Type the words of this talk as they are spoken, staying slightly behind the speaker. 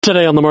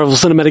Today on the Marvel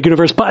Cinematic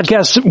Universe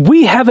podcast,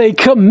 we have a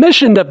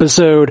commissioned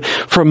episode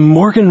from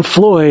Morgan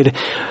Floyd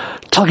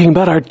talking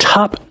about our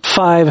top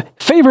 5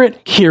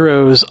 favorite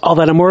heroes. All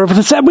that and more over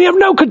the set we have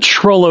no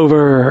control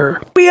over.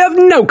 We have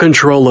no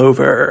control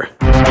over.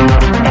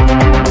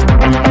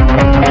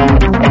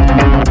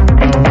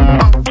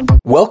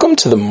 Welcome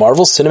to the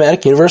Marvel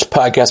Cinematic Universe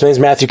podcast. My name is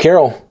Matthew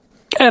Carroll.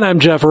 And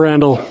I'm Jeff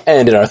Randall.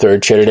 And in our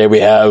third chair today,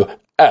 we have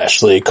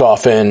Ashley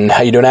Coffin.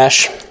 How you doing,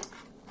 Ash?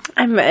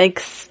 I'm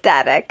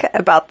ecstatic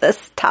about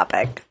this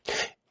topic.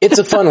 It's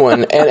a fun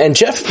one. And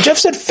Jeff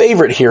said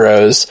favorite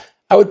heroes.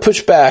 I would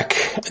push back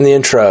in the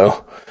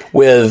intro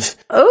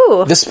with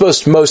this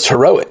is most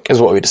heroic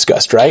is what we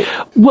discussed, right?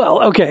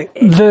 Well, okay.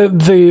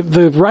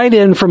 The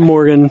write-in from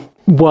Morgan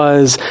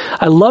was,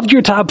 I loved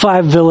your top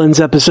 5 villains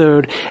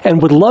episode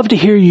and would love to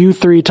hear you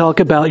 3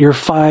 talk about your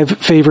 5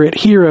 favorite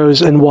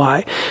heroes and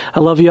why. I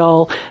love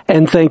y'all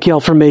and thank y'all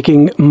for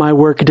making my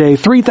workday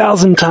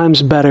 3,000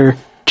 times better.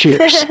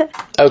 Cheers.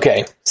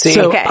 Okay. See,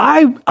 so okay.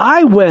 I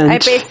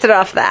based it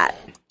off that.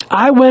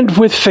 I went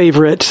with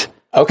favorite.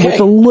 Okay.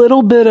 With a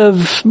little bit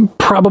of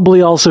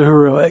probably also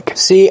heroic.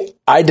 See,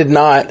 I did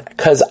not,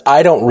 because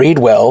I don't read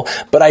well,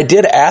 but I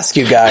did ask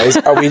you guys,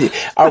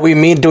 do we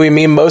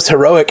mean most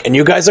heroic? And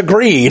you guys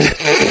agreed.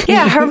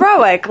 Yeah,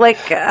 heroic, like,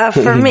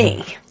 for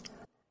me.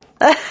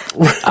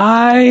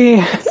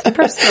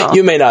 Personal.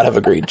 You may not have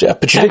agreed,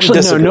 Jeff, but you actually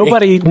didn't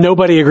disagree. No,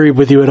 nobody agreed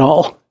with you at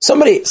all.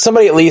 Somebody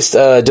at least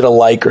did a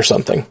like or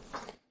something.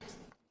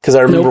 Because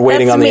I remember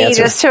waiting on the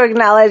answer. Just to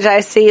acknowledge I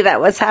see that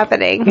was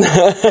happening.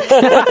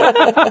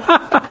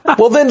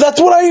 Well, then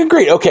that's what I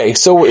agreed. Okay,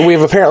 so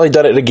we've apparently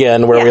done it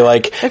again where we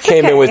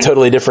came in with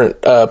totally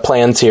different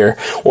plans here.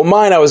 Well,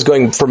 mine I was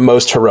going for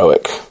most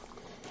heroic.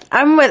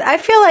 I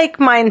feel like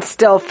mine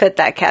still fit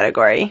that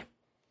category.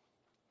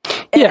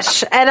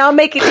 Yes. And I'll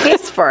make a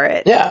case for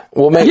it. Yeah,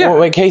 we'll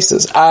make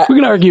cases. We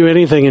can argue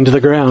anything into the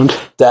ground.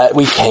 That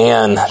we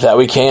can.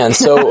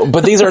 So,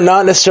 but these are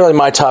not necessarily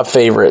my top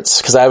favorites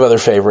because I have other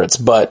favorites.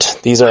 But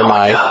these are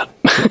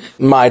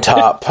my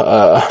top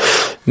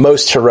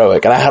most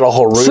heroic, and I had a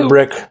whole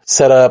rubric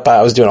set up.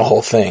 I was doing a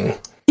whole thing.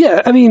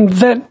 Yeah, I mean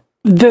that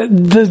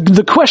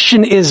the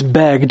question is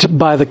begged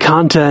by the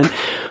content.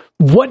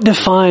 What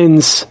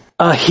defines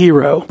a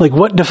hero? Like,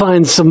 what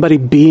defines somebody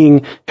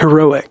being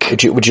heroic?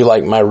 Would you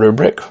like my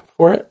rubric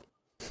for it?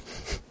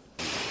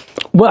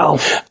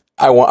 Well,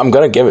 I'm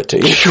going to give it to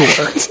you. Sure.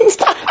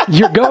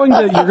 You're going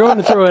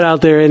to throw it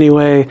out there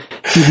anyway.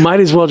 You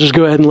might as well just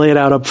go ahead and lay it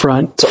out up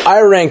front. So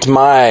I ranked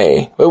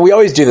we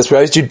always do this. We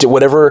always do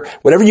whatever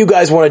you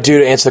guys want to do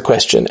to answer the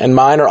question. And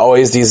mine are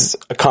always these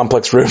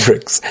complex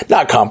rubrics.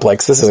 Not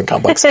complex. This isn't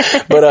complex.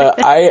 But,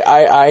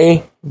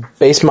 I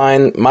base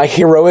my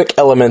heroic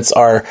elements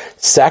are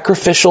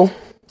sacrificial,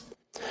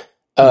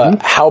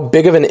 how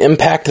big of an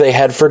impact they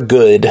had for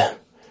good,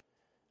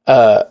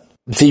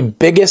 the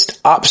biggest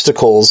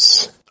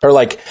obstacles, or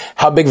like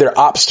how big their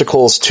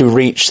obstacles to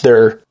reach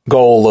their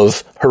goal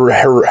of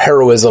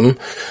heroism,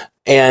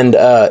 and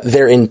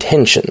their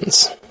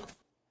intentions,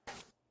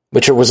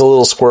 which was a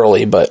little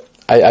squirrely, but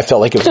I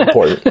felt like it was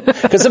important.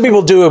 Because some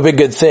people do a big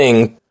good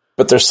thing,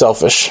 but they're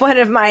selfish. One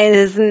of mine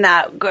is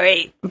not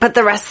great, but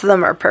the rest of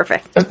them are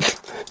perfect.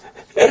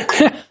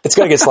 It's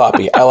going to get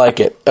sloppy. I like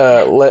it.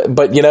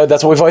 But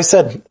that's what we've always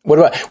said.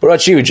 What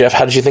about you, Jeff?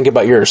 How did you think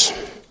about yours?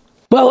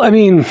 Well, I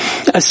mean,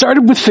 I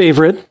started with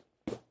favorite.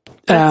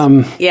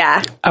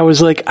 Yeah. I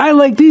was like, I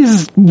like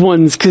these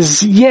ones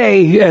because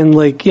yay, and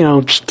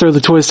just throw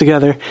the toys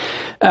together.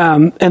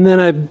 And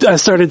then I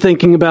started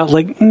thinking about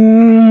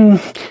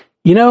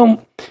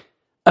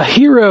a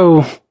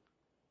hero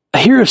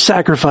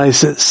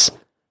sacrifices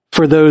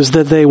for those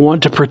that they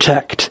want to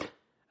protect.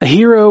 A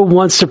hero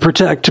wants to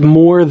protect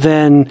more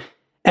than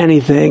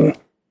anything.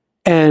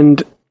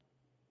 And,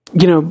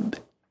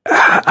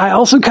 I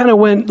also kind of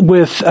went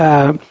with,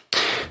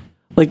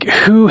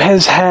 who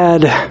has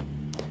had,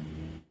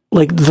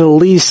 the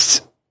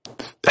least,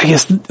 I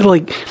guess,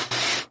 the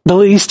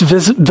least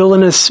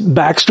villainous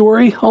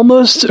backstory,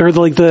 almost, or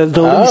the least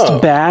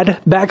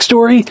bad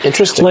backstory.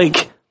 Interesting.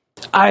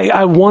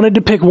 I wanted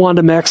to pick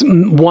Wanda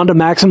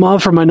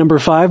Maximoff for my number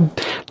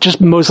 5,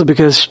 just mostly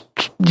because,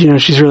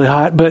 she's really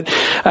hot, but,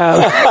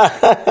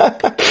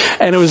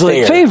 and it was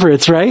like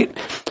favorites, right?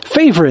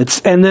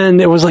 Favorites. And then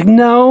it was like,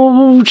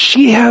 no,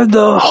 she had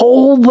the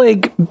whole,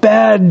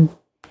 bad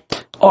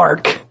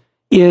arc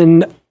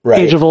in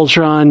Age of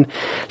Ultron.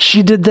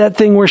 She did that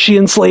thing where she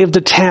enslaved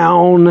a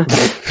town.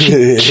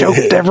 She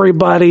choked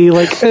everybody.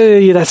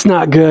 That's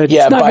not good.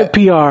 Yeah, it's not good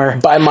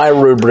PR. By my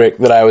rubric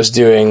that I was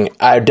doing,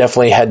 I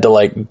definitely had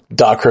to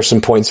dock her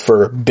some points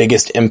for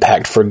biggest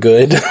impact for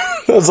good.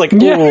 I was like,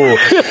 ooh,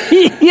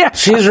 yeah.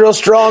 She's real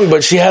strong,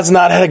 but she has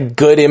not had a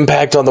good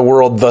impact on the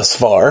world thus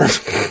far.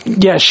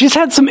 Yeah, she's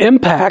had some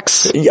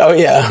impacts. Oh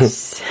yeah.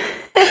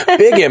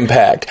 Big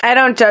impact. I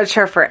don't judge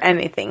her for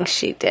anything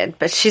she did,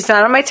 but she's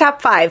not on my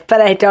top 5, but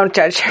I don't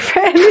judge her for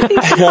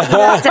anything she did.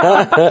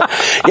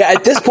 Yeah,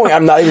 at this point,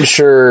 I'm not even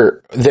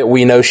sure that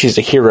we know she's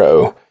a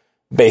hero.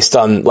 based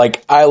on,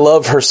 like, I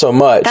love her so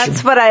much.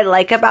 That's what I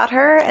like about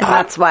her, and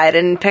that's why I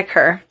didn't pick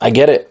her. I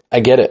get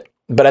it.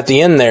 But at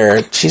the end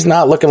there, she's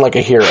not looking like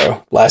a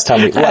hero last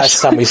time we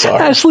saw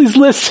her. Ashley's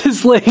list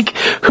is like,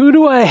 who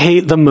do I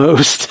hate the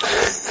most?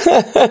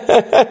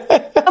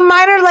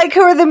 Mine are like,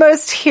 who are the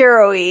most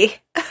hero-y?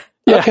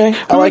 Yeah. Okay,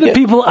 who are the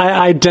people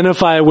I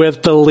identify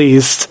with the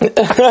least?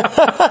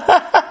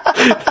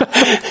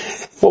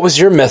 What was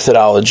your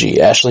methodology,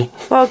 Ashley?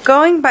 Well,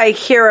 going by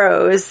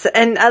heroes,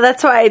 and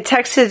that's why I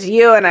texted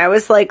you, and I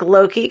was like,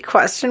 Loki, ?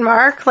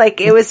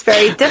 Like, it was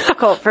very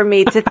difficult for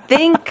me to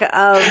think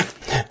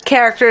of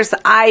characters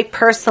I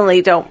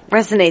personally don't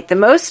resonate the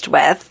most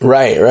with.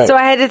 Right. So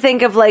I had to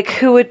think of, like,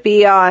 who would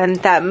be on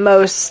that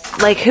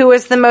most, like, who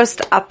was the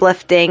most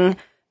uplifting,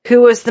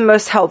 who was the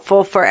most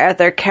helpful for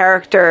other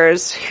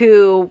characters,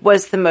 who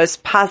was the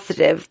most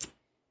positive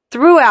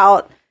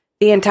throughout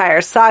the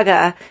entire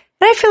saga.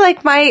 And I feel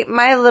like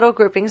my little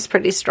grouping is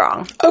pretty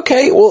strong.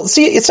 Okay, well,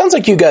 see, it sounds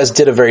like you guys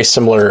did a very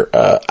similar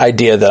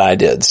idea that I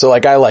did. So,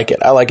 like, I like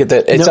it. I like it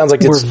that it sounds like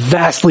we're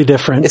vastly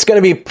different. It's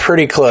going to be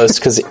pretty close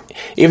because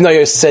even though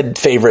you said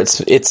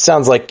favorites, it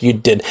sounds like you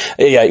did.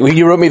 Yeah,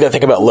 you wrote me that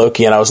thing about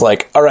Loki, and I was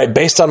like, all right,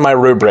 based on my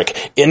rubric,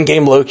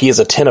 in-game Loki is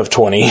a 10 of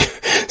 20,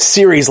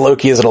 series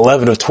Loki is an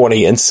 11 of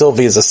 20, and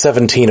Sylvie is a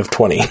 17 of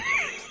 20.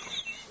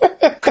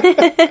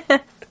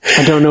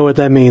 I don't know what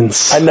that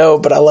means. I know,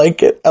 but I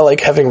like it. I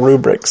like having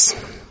rubrics.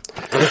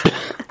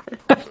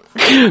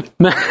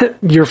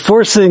 You're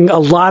forcing a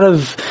lot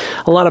of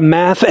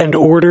math and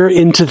order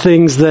into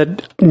things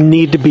that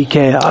need to be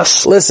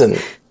chaos. Listen,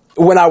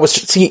 when I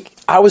was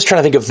trying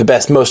to think of the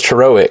best, most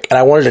heroic, and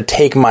I wanted to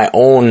take my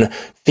own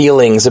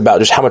feelings about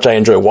just how much I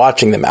enjoy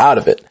watching them out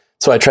of it.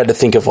 So I tried to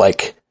think of,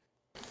 like,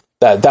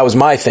 that was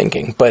my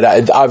thinking,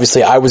 but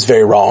obviously I was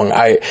very wrong.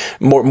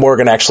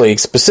 Morgan actually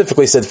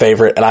specifically said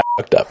favorite, and I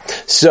fucked up.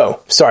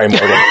 So, sorry,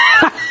 Morgan.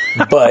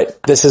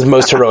 But this is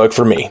most heroic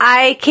for me.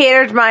 I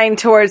catered mine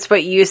towards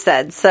what you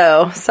said,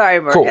 so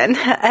sorry, Morgan,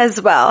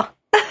 as well.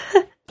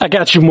 I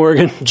got you,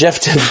 Morgan.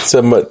 Jeff did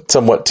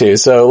somewhat too.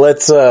 So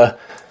let's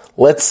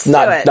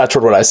not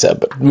toward what I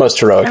said, but most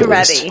heroic I'm at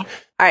ready. least.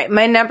 All right,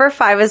 my number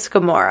 5 is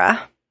Gamora.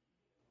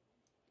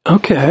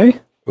 Okay.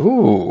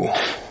 Ooh.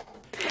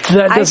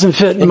 That doesn't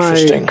fit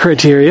my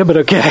criteria, but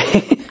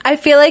okay. I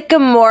feel like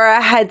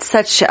Gamora had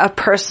such a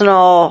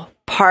personal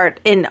part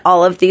in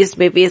all of these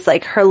movies,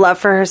 like her love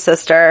for her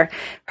sister,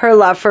 her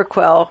love for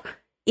Quill,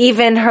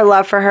 even her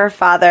love for her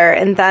father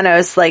and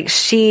Thanos. Like,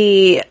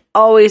 she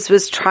always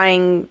was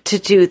trying to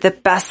do the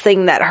best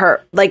thing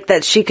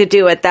that she could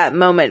do at that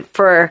moment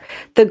for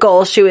the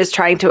goal she was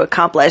trying to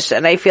accomplish.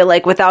 And I feel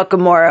like without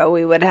Gamora,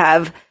 we would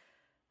have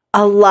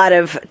a lot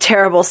of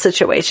terrible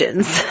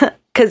situations.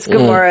 Because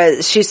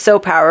Gamora, she's so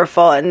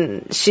powerful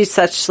and she's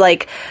such,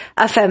 like,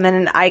 a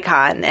feminine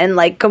icon. And,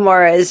 like,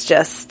 Gamora is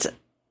just,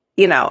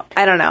 I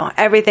don't know,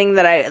 everything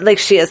that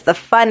she is the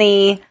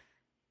funny.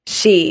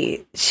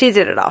 She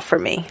did it all for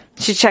me.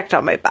 She checked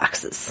all my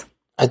boxes.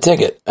 I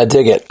dig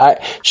it.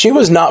 She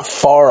was not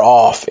far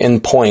off in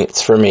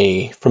points for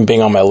me from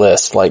being on my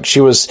list. Like, she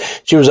was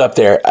up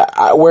there.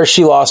 Where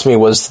she lost me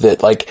was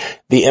that, like,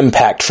 the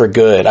impact for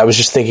good. I was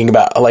just thinking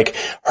about, like,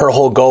 her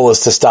whole goal is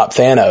to stop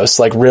Thanos.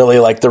 Like, really,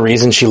 like, the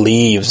reason she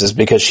leaves is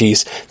because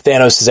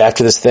Thanos is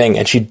after this thing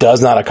and she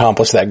does not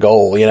accomplish that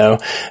goal,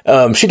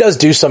 she does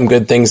do some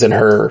good things in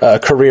her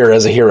career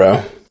as a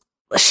hero.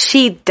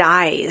 She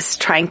dies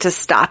trying to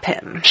stop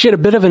him. She had a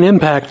bit of an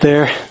impact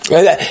there.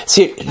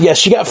 See, yeah,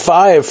 she got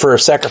 5 for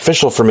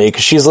sacrificial for me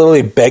because she's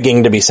literally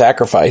begging to be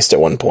sacrificed at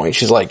one point.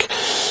 She's like,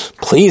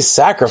 please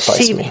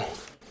sacrifice me.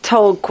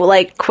 Told,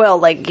 like, Quill,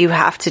 like, you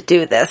have to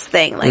do this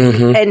thing. Like,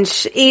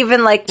 and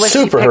even, like, when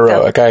super she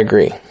heroic, I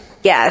agree.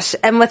 Yes,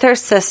 and with her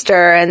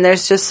sister, and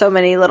there's just so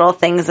many little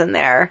things in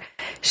there.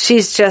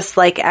 She's just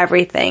like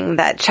everything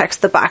that checks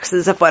the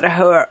boxes of what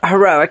a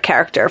heroic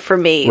character for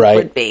me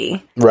would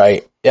be.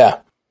 Right. Yeah,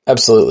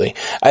 absolutely.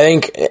 I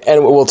think,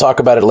 and we'll talk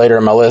about it later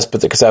in my list,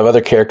 but because I have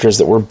other characters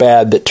that were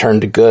bad that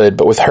turned to good.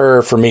 But with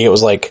her, for me, it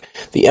was like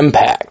the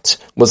impact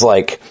was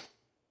like,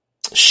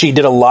 she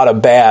did a lot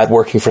of bad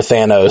working for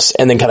Thanos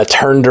and then kind of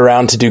turned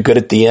around to do good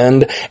at the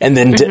end and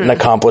then didn't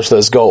accomplish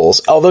those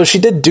goals. Although she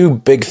did do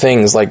big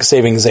things like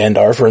saving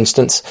Xandar, for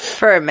instance.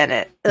 For a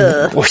minute.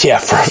 Ugh. Well, yeah.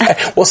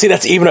 Well, see,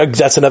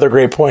 that's another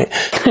great point.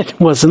 It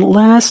wasn't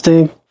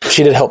lasting.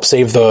 She did help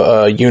save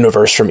the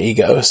universe from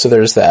Ego. So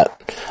there's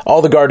that.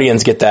 All the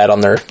Guardians get that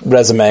on their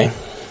resume.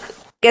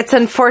 It's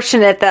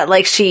unfortunate that,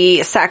 like,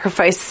 she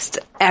sacrificed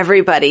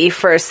everybody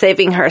for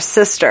saving her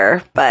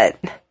sister, but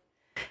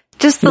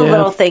just the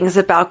little things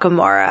about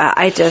Gamora.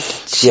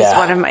 She's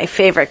one of my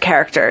favorite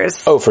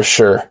characters. Oh, for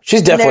sure.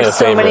 She's definitely a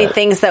favorite. There's so many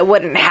things that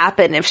wouldn't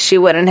happen if she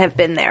wouldn't have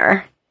been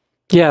there.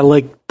 Yeah,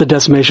 like the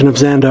decimation of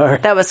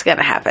Xandar. That was going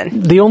to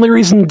happen. The only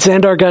reason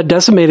Xandar got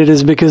decimated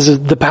is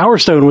because the Power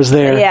Stone was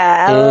there.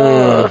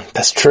 Yeah.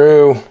 That's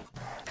true.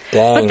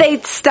 Dang. But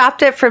they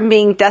stopped it from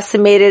being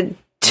decimated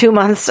 2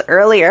 months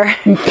earlier.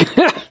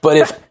 But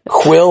if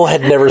Quill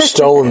had never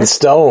stolen the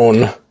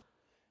stone,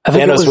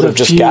 Thanos would have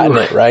just gotten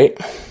it, right?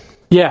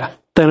 Yeah.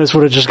 Thanos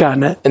would have just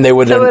gotten it. And they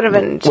would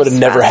have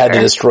never had to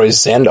destroy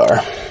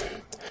Xandar.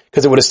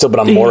 Because it would have still been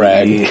on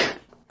Morag.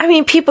 I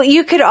mean,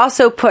 you could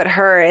also put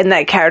her in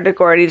that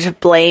category to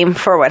blame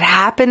for what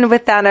happened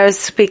with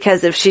Thanos,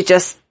 because if she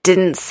just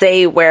didn't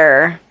say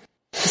where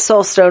the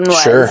Soul Stone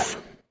was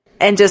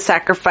and just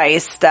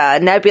sacrificed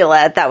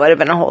Nebula, that would have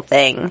been a whole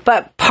thing.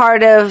 But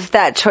part of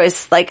that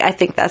choice, like, I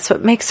think that's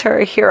what makes her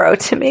a hero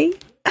to me.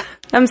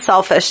 I'm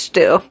selfish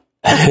too.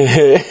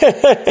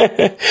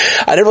 I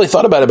never really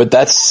thought about it, but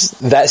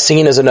that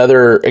scene is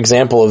another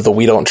example of the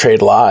 "we don't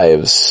trade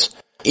lives"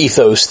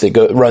 ethos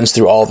that runs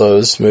through all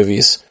those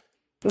movies.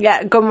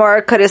 Yeah,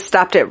 Gamora could have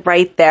stopped it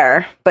right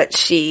there, but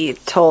she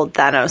told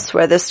Thanos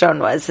where the stone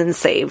was and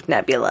saved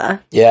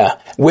Nebula. Yeah,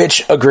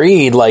 which,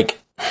 agreed, like,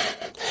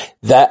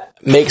 that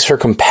makes her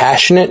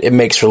compassionate, it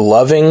makes her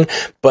loving,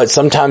 but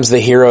sometimes the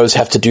heroes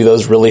have to do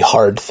those really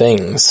hard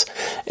things.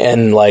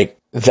 And, like,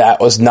 that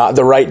was not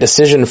the right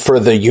decision for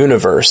the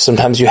universe.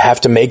 Sometimes you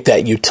have to make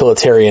that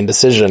utilitarian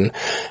decision.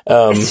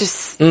 It's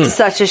just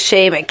such a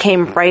shame. It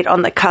came right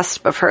on the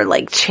cusp of her,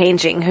 like,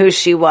 changing who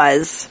she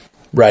was.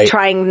 Right.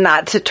 Trying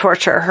not to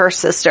torture her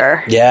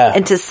sister. Yeah.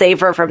 And to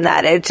save her from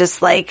that. It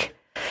just, like,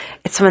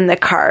 it's when the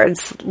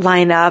cards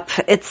line up.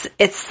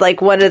 It's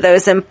like one of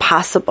those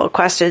impossible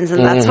questions.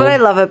 And that's what I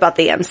love about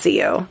the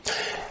MCU.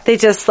 They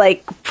just,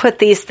 like, put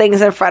these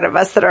things in front of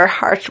us that are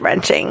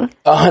heart-wrenching.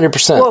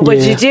 100%. What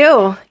would you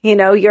do? You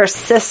know, your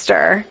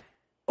sister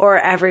or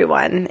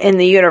everyone in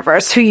the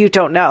universe who you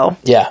don't know.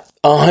 Yeah,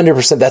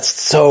 100%. That's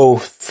so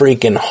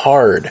freaking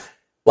hard.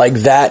 Like,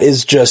 that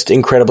is just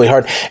incredibly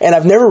hard. And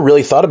I've never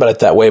really thought about it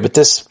that way, but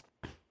this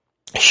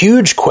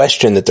huge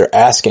question that they're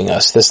asking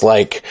us, this,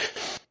 like,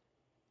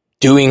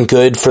 doing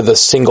good for the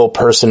single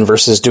person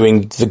versus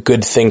doing the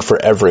good thing for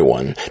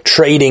everyone,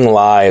 trading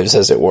lives,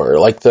 as it were,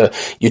 like the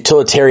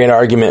utilitarian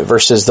argument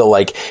versus the,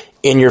 like,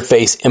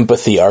 in-your-face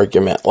empathy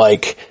argument.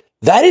 Like,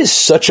 that is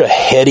such a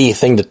heady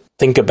thing to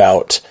think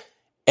about.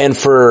 And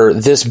for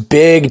this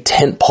big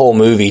tentpole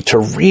movie to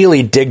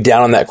really dig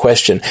down on that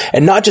question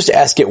and not just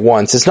ask it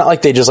once. It's not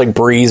like they just, like,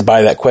 breeze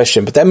by that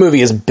question, but that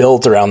movie is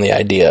built around the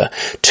idea.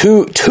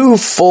 Two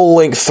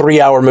full-length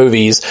 3-hour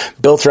movies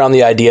built around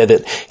the idea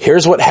that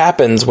here's what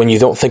happens when you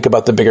don't think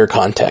about the bigger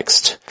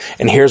context.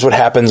 And here's what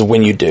happens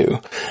when you do.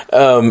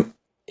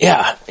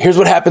 Here's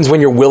what happens when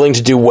you're willing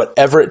to do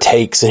whatever it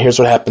takes. And here's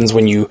what happens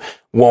when you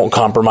won't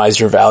compromise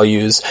your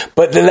values.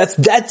 But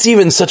that's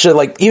even such a,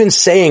 like, even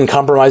saying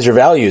compromise your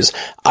values,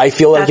 I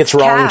feel like it's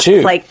wrong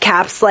too. Like,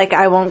 Cap's like,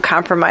 I won't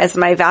compromise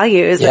my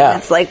values. Yeah.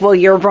 And it's like, well,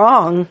 you're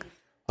wrong.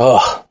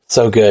 Oh,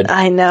 so good.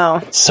 I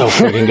know. So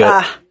freaking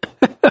good.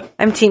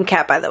 I'm Team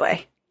Cap, by the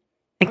way.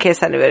 In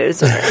case anybody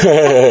was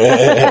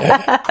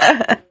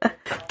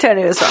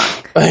Tony was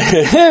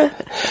wrong.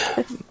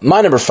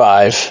 My number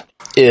 5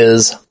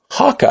 is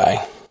Hawkeye.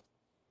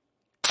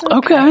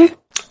 Okay.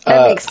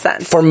 That makes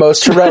sense. For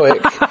most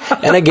heroic.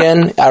 And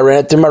again, I ran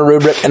it through my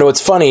rubric. And what's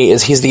funny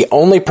is he's the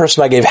only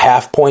person I gave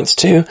half points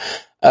to.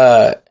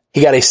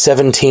 He got a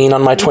 17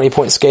 on my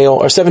 20-point scale,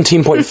 or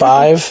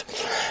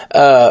 17.5.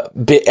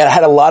 And I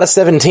had a lot of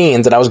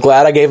 17s, and I was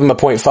glad I gave him a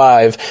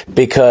 0.5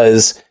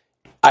 because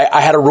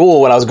I had a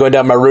rule when I was going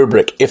down my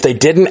rubric. If they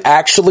didn't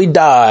actually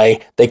die,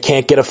 they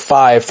can't get a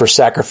 5 for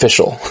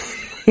sacrificial.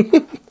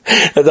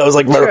 That was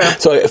like,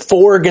 so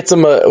 4 gets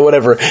him a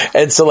whatever.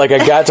 And so, like,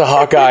 I got to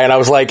Hawkeye and I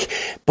was like,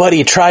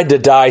 buddy tried to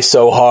die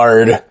so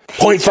hard.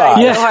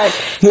 0.5. Yeah.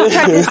 He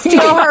tried to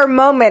steal her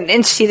moment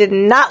and she did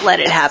not let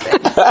it happen.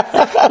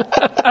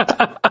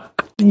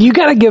 You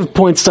gotta give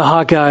points to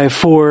Hawkeye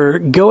for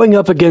going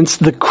up against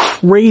the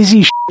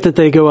crazy shit that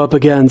they go up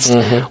against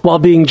while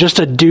being just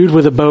a dude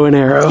with a bow and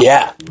arrow.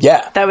 Yeah.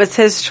 Yeah. That was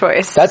his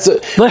choice. That's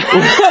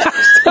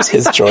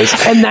his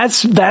choice. And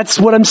that's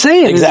what I'm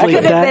saying. Exactly.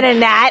 Could have been a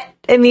gnat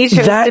and he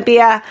chose to be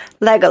a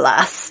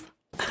Legolas.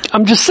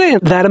 I'm just saying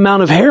that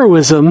amount of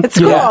heroism. It's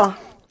cool. Yeah.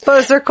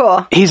 Bows are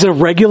cool. He's a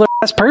regular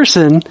ass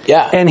person.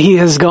 Yeah. And he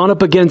has gone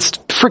up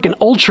against freaking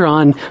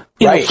Ultron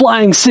in a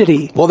flying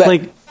city. Well,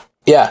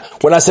 yeah,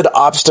 when I said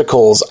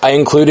obstacles, I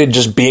included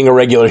just being a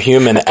regular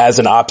human as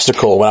an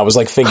obstacle when I was,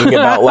 like, thinking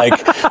about, like,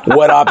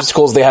 what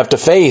obstacles they have to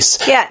face.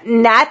 Yeah,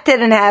 Nat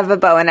didn't have a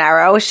bow and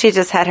arrow. She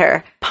just had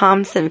her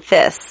palms and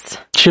fists.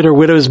 She had her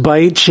widow's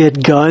bite. She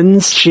had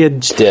guns. She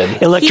had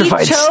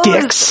electrified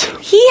sticks.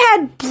 He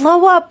had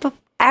blow up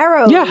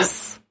arrows. Yeah,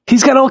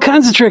 he's got all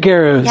kinds of trick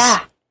arrows. Yeah.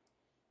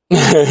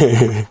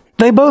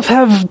 They both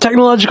have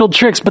technological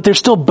tricks, but they're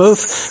still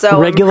both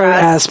regular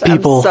ass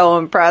people. I'm so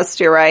impressed.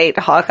 You're right,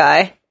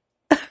 Hawkeye.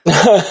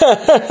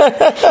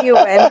 You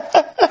win.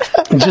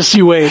 Just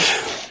you wait.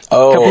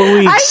 Oh, couple of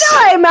weeks. I know.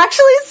 I'm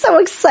actually so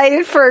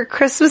excited for a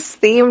Christmas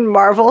themed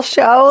Marvel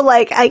show.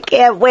 Like, I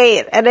can't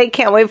wait, and I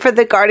can't wait for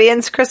the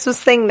Guardians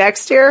Christmas thing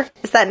next year.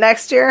 Is that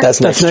next year?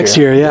 That's next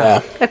year.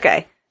 Yeah.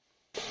 Okay.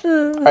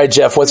 All right,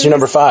 Jeff. What's your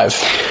number 5?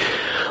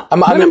 No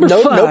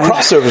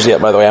crossovers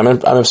yet, by the way.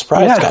 I'm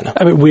surprised, kind of.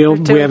 I mean, we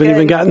haven't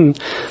even gotten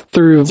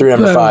through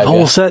number 5, the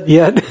whole set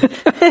yet.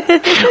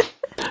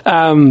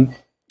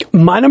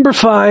 My number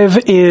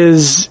 5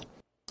 is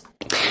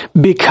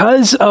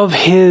because of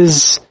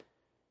his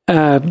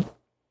his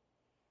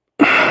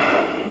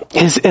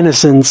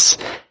innocence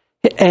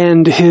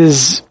and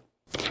his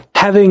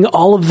having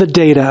all of the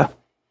data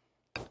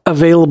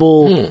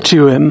available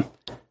to him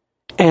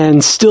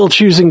and still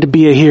choosing to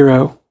be a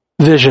hero,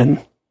 Vision.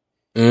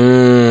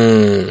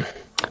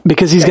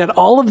 Because he's got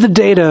all of the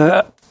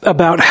data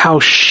about how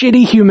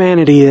shitty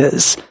humanity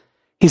is.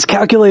 He's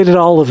calculated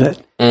all of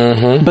it.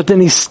 But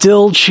then he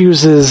still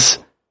chooses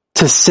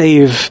to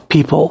save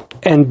people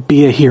and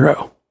be a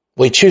hero.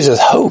 Well, he chooses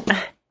hope.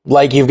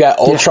 Like, you've got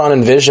Ultron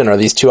and Vision are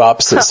these two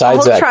opposite sides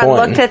of that coin.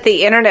 Ultron looked at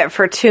the internet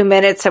for 2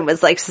 minutes and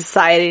was like,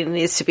 society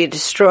needs to be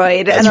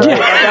destroyed. And I'm like,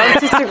 I don't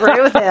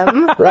disagree with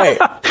him. Right.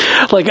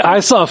 Like,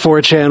 I saw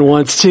 4chan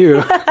once, too.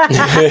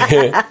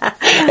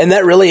 And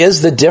that really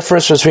is the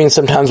difference between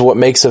sometimes what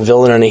makes a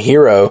villain and a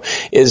hero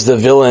is the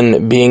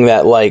villain being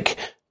that, like,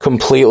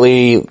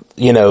 completely,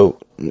 you know,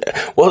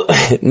 well,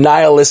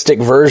 nihilistic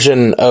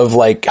version of,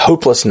 like,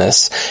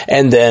 hopelessness,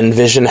 and then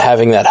Vision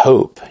having that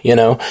hope, you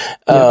know?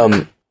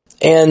 But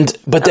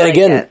then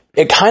again,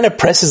 it kind of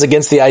presses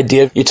against the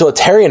idea of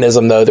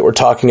utilitarianism, though, that we're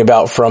talking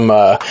about from,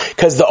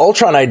 cause the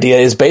Ultron idea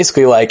is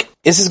basically like,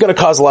 this is going to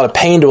cause a lot of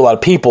pain to a lot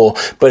of people,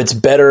 but it's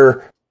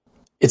better.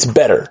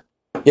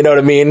 You know what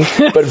I mean?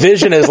 But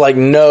Vision is like,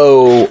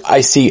 no,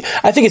 I think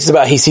it's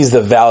about, he sees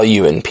the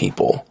value in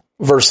people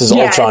versus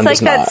Ultron does not.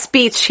 It's like that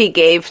speech he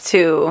gave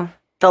to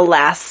the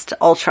last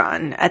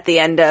Ultron at the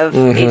end of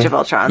Age of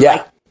Ultron. Yeah.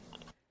 Like,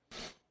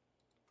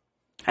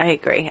 I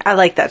agree. I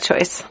like that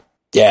choice.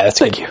 Yeah, that's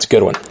good. It's a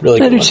good one. Really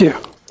good one. I do too.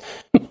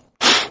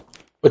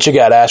 What you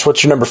got, Ash?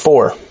 What's your number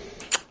 4?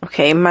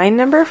 Okay, my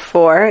number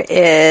 4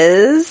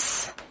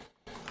 is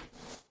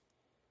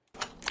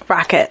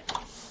Rocket.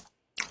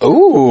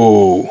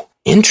 Ooh,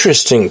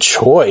 interesting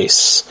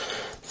choice.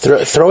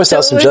 Throw us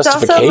out some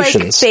justifications. It was also,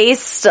 like,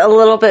 based a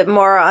little bit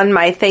more on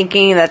my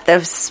thinking that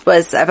this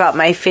was about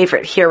my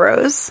favorite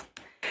heroes.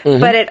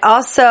 But it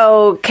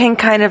also can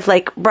kind of,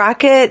 like,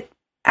 Rocket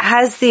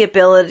has the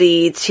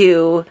ability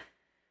to,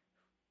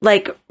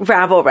 like,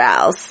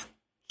 rabble-rouse,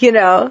 you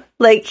know?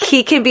 Like,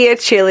 he can be a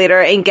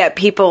cheerleader and get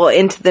people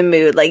into the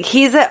mood. Like,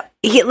 he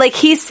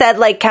said,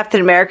 like,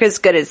 Captain America's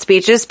good at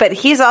speeches, but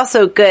he's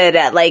also good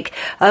at, like,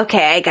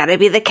 okay, I gotta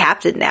be the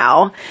captain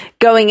now.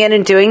 Going in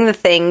and doing the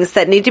things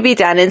that need to be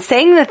done and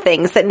saying the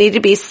things that need to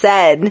be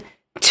said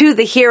to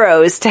the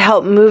heroes to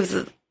help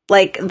move,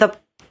 like,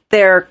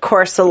 their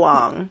course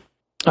along.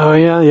 Oh,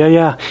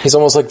 yeah. He's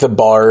almost like the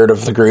bard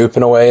of the group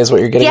in a way, is what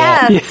you're getting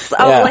at. Yes.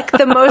 Oh, like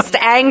the most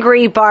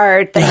angry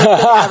bard that you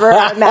could ever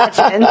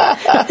imagine.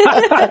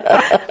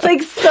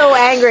 Like, so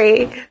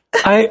angry.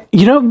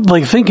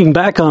 Like, thinking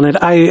back on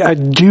it, I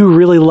do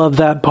really love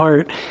that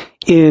part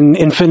in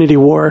Infinity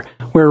War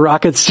where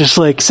Rocket's just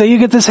like, say you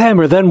get this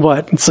hammer, then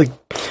what? It's like,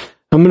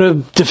 I'm gonna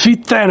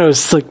defeat Thanos.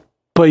 It's like,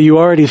 but you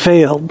already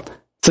failed.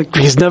 It's like,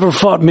 he's never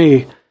fought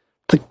me.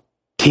 It's like,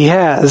 he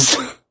has.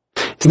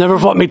 He's never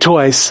fought me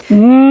twice.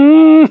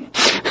 Well,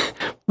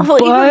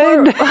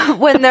 even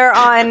when they're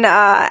on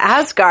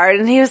Asgard,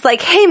 and he was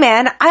like, hey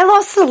man, I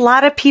lost a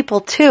lot of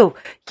people too.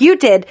 You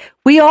did.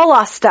 We all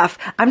lost stuff.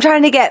 I'm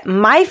trying to get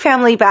my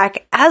family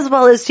back as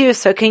well as you,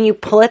 so can you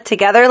pull it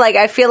together? Like,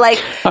 I feel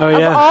like of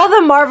all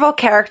the Marvel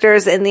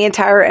characters in the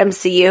entire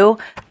MCU,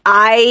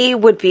 I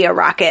would be a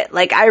Rocket.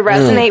 Like, I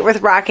resonate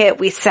with Rocket.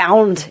 We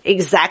sound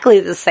exactly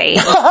the same.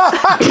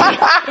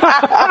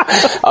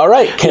 All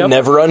right. Can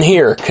never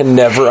unhear.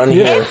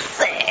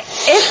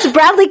 It's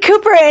Bradley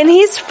Cooper, and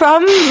he's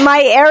from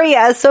my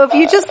area. So if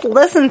you just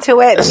listen to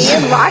it, me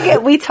and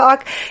Rocket, we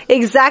talk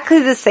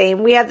exactly the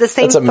same. We have the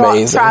same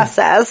thought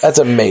process. That's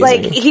amazing.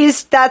 Like,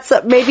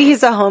 maybe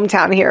he's a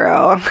hometown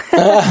hero.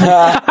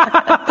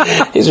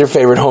 He's your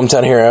favorite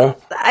hometown hero?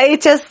 I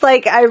just,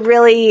 like,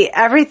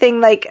 everything,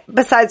 like,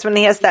 besides when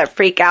he has that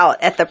freak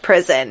out at the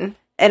prison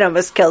and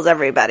almost kills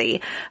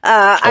everybody.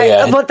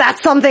 But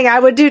that's something I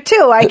would do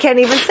too. I can't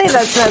even say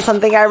that's not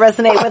something I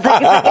resonate with.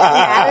 Like, if I get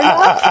mad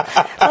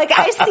enough, like,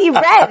 I see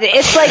red.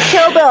 It's like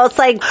Kill Bill. It's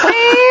like,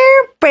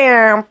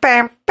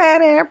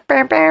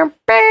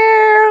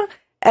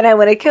 and I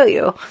want to kill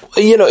you.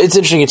 You know, it's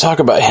interesting you talk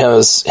about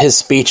his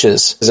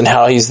speeches and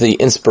how he's the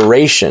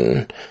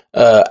inspiration.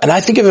 And I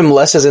think of him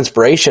less as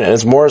inspiration, and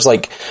it's more as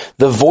like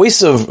the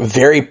voice of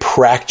very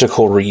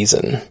practical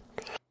reason.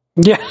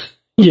 Yeah.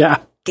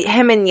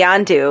 Him and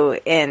Yondu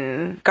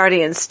in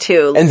Guardians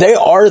 2. And they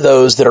are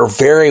those that are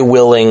very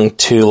willing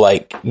to,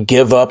 like,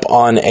 give up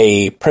on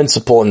a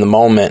principle in the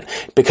moment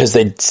because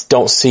they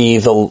don't see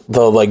the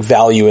like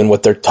value in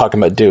what they're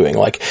talking about doing.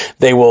 Like,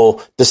 they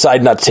will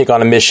decide not to take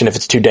on a mission if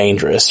it's too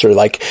dangerous, or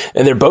like,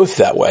 and they're both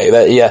that way.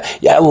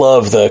 I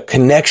love the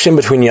connection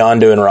between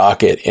Yondu and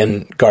Rocket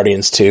in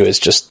Guardians 2 is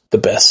just the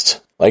best.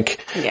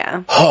 Like,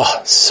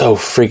 so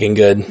freaking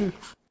good.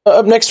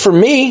 Up next for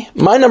me,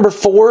 my number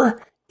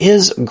 4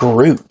 is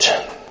Groot.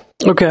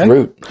 Okay.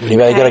 Groot.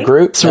 Anybody got a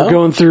Groot? So we're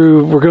going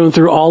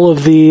through all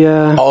of the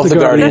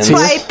Guardians. That's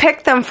why I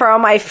picked them for all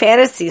my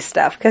fantasy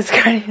stuff, because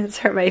Guardians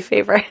are my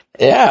favorite.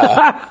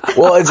 Yeah.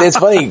 Well, it's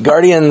funny.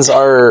 Guardians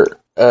are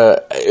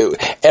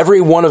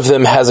every one of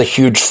them has a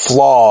huge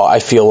flaw, I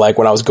feel like,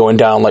 when I was going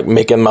down, like,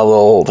 making my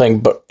little thing,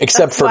 but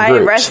except for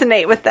Groot. I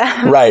resonate with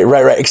them. Right.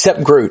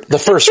 Except Groot. The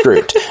first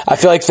Groot. I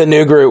feel like the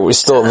new Groot was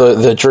still,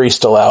 the jury's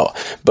still out.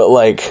 But,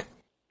 like,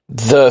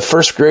 the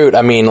first Groot,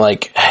 I mean,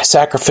 like,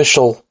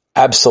 sacrificial,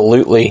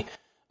 absolutely.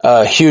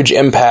 Huge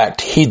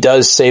impact. He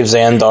does save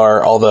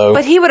Xandar, although...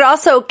 But he would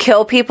also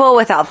kill people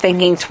without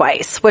thinking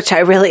twice, which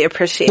I really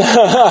appreciate.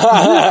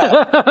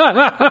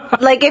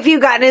 Like, if you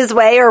got in his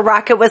way or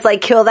Rocket was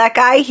like, kill that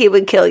guy, he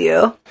would kill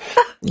you.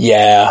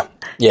 Yeah.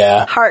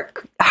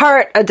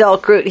 Heart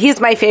adult Groot.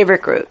 He's my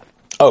favorite Groot.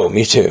 Oh,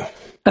 me too.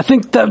 I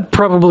think that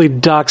probably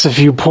docks a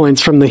few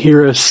points from the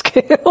hero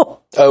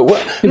scale. Oh,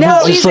 what?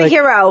 No, he's a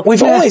hero.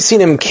 We've only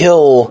seen him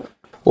kill,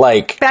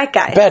 like... Bad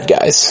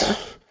guys.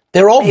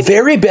 They're all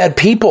very bad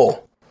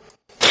people.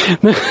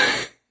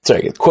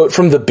 Sorry, quote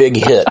from The Big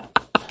Hit.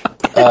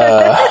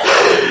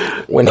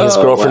 When his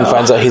girlfriend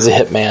finds out he's a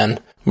hitman,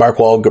 Mark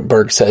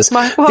Wahlberg says,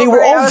 they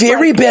were all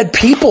very bad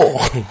people.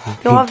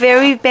 They're all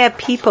very bad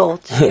people,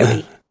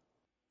 Jerry.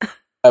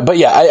 But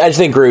yeah, I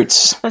think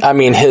Groot's, I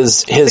mean,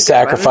 his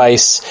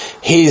sacrifice,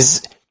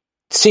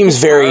 seems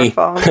very,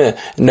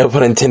 no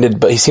pun intended,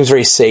 but he seems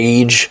very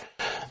sage.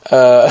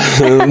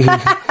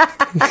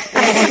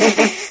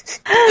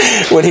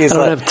 When he's I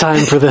don't have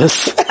time for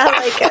this. I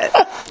like it.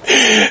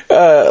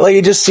 Like,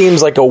 it just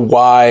seems like a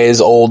wise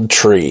old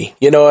tree.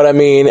 You know what I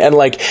mean? And,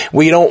 like,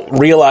 we don't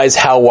realize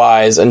how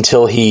wise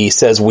until he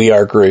says, "We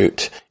are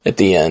Groot" at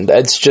the end.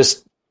 It's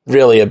just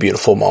really a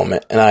beautiful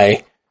moment, and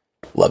I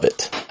love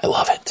it. I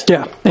love it.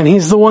 Yeah, and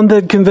he's the one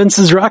that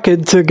convinces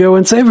Rocket to go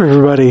and save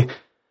everybody.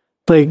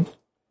 Like,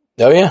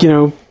 oh yeah, you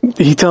know,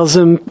 he tells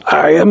him,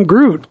 "I am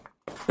Groot,"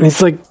 and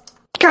he's like,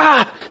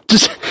 "God,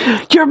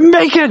 you're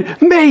making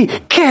me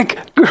kick,"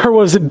 or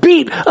was it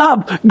beat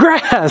up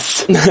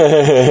grass?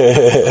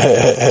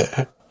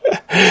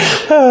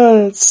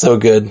 It's so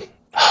good.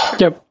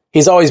 Yep.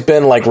 He's always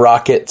been like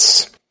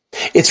Rocket's.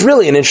 It's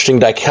really an interesting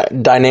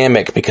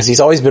dynamic because he's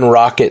always been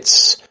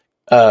Rocket's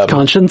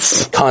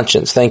conscience.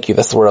 Conscience. Thank you.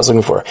 That's the word I was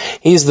looking for.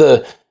 He's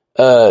the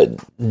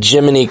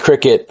Jiminy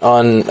Cricket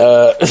on,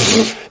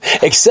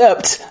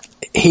 except.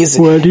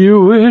 What do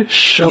you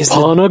wish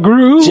upon a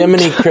Groot?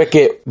 Jiminy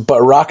Cricket,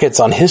 but Rocket's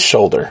on his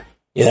shoulder,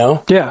 you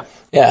know? Yeah.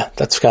 Yeah,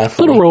 that's kind of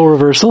funny. Little role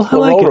reversal. I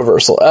like role it.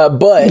 reversal.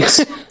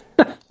 But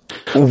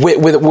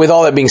with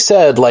all that being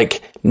said,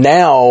 like,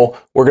 now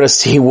we're going to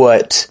see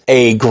what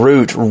a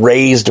Groot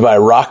raised by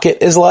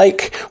Rocket is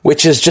like,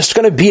 which is just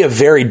going to be a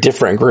very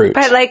different Groot.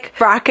 But like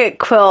Rocket,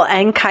 Quill,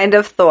 and kind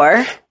of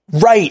Thor.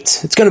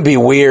 Right. It's going to be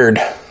weird.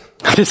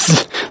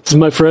 This is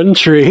my friend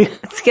Tree.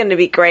 It's going to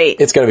be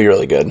great. It's going to be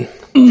really good.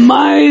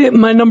 My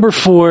number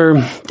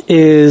 4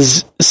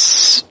 is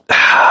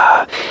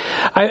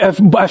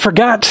I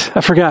forgot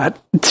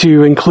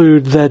to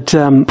include that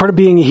part of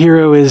being a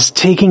hero is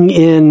taking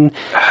in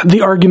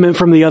the argument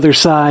from the other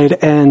side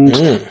and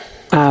you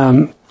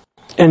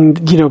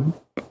know,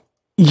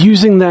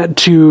 using that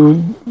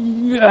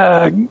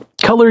to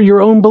color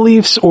your own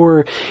beliefs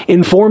or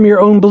inform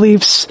your own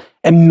beliefs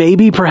and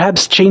maybe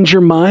perhaps change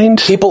your mind.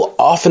 People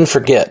often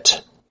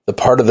forget the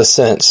part of the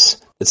sentence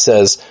that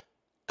says,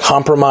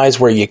 compromise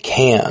where you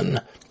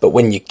can, but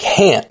when you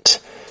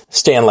can't,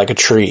 stand like a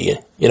tree.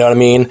 You know what I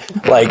mean?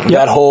 Like,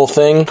 that whole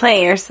thing.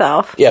 Plant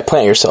yourself. Yeah,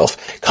 plant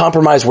yourself.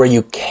 Compromise where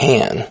you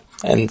can.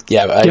 And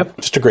yeah, I'm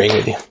just agreeing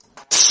with you.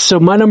 So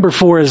my number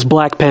 4 is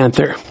Black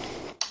Panther.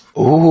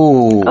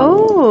 Ooh.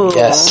 Oh.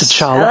 Yes.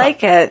 T'Challa. I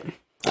like it.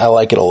 I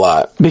like it a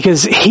lot.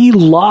 Because he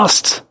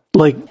lost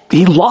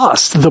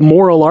the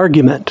moral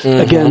argument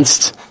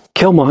against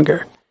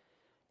Killmonger.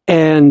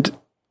 And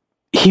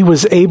he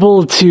was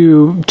able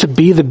to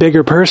be the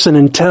bigger person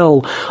and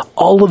tell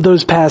all of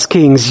those past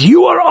kings,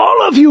 you are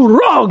all of you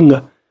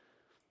wrong.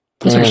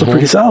 That's actually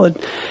pretty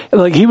solid.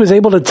 Like, he was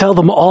able to tell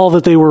them all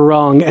that they were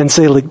wrong and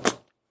say, like,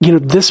 you know,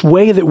 this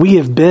way that we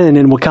have been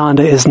in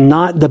Wakanda is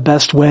not the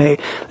best way.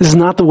 This is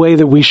not the way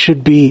that we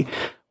should be.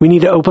 We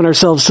need to open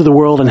ourselves to the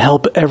world and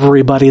help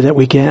everybody that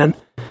we can.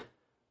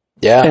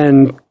 Yeah.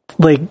 And,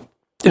 like,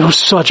 it was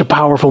such a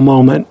powerful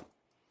moment.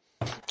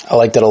 I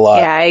liked it a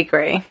lot. Yeah, I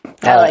agree.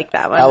 I like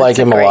that one. I like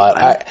him a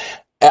lot.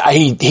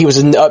 He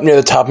was up near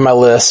the top of my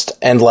list,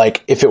 and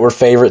like, if it were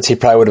favorites, he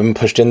probably would have been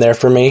pushed in there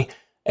for me.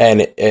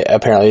 And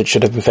apparently it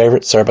should have been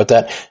favorites. Sorry about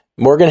that,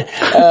 Morgan.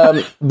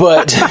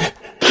 But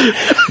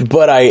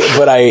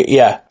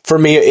for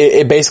me,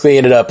 it basically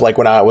ended up like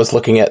when I was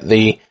looking at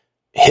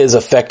his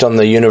effect on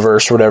the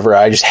universe or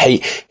whatever,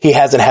 he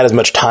hasn't had as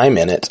much time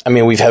in it. I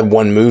mean, we've had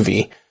one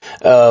movie.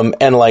 And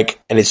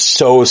it's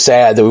so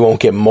sad that we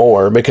won't get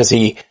more because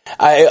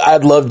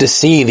I'd love to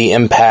see the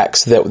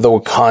impacts that the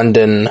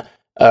Wakandan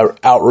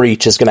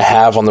outreach is going to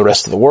have on the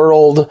rest of the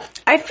world.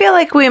 I feel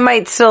like we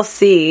might still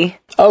see.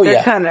 Oh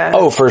yeah.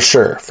 Oh, for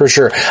sure.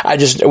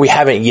 We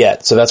haven't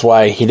yet. So that's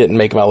why he didn't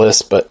make my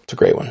list, but it's a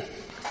great one.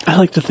 I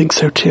like to think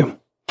so too.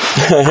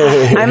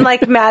 I'm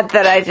like mad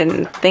that I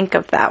didn't think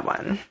of that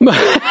one.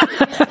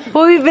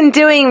 Well, we've been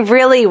doing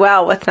really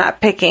well with not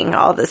picking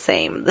all the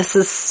same. This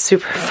is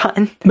super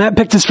fun. Matt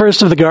picked his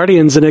first of the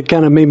Guardians, and it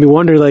kind of made me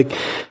wonder, like,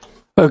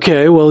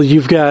 okay, well,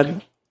 you've got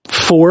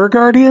 4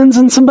 Guardians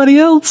and somebody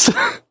else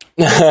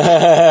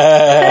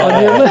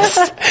on your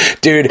list.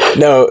 Dude,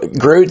 no,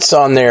 Groot's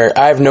on there.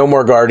 I have no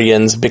more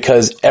Guardians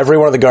because every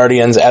one of the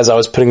Guardians, as I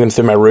was putting them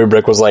through my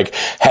rubric, was like,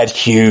 had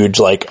huge,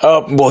 like,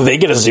 oh, well, they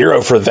get a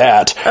 0 for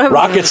that.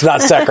 Rocket's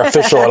not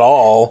sacrificial at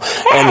all.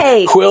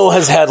 Hey. And Quill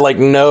has had like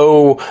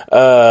no,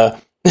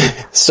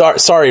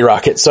 sorry,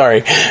 Rocket.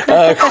 Sorry.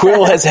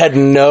 Quill has had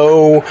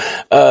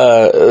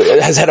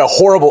has had a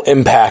horrible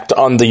impact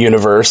on the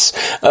universe.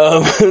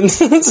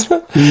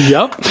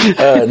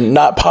 Yep.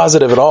 Not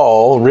positive at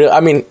all.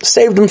 I mean,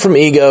 saved him from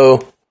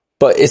ego,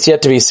 but it's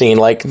yet to be seen.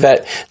 Like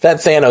that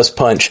Thanos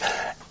punch.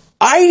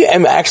 I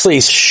am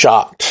actually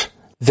shocked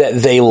that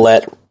they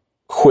let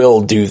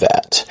Quill do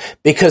that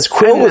because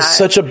Quill was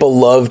such a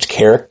beloved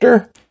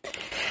character.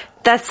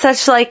 That's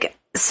such like,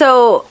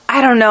 so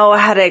I don't know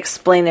how to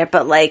explain it,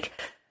 but like,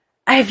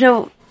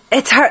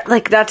 it's hard,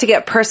 like, not to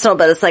get personal,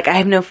 but it's like, I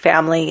have no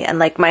family and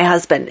like my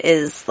husband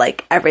is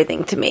like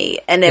everything to me.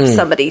 And if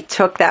somebody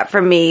took that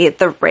from me,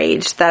 the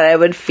rage that I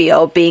would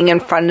feel being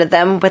in front of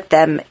them with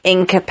them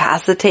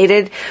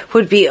incapacitated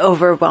would be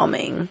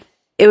overwhelming.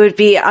 It would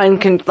be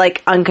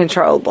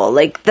uncontrollable.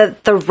 Like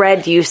the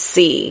red you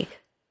see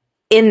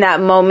in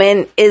that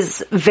moment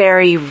is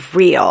very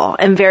real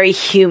and very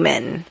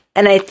human.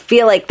 And I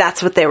feel like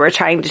that's what they were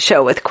trying to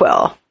show with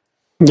Quill.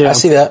 Yeah. I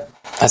see that.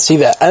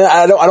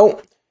 I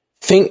don't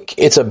think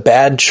it's a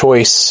bad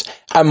choice.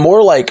 I'm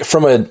more like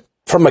from a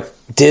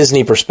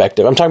Disney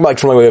perspective. I'm talking about like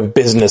from like a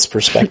business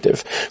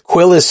perspective.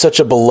 Quill is such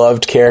a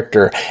beloved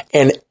character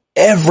and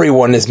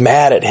everyone is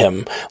mad at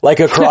him, like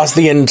across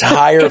the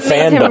entire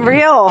fandom. Made him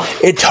real.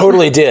 It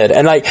totally did.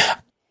 And like,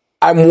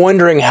 I'm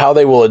wondering how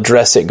they will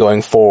address it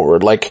going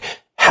forward. Like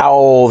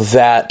how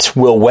that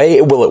will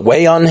it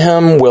weigh on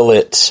him? Will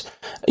it,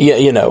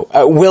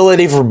 will it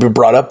even be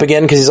brought up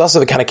again? Because he's also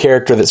the kind of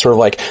character that's sort of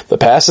like, the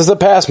past is the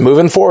past,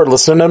 moving forward,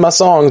 listening to my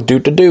songs,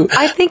 do.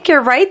 I think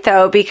you're right,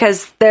 though,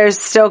 because there's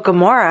still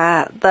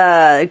Gamora,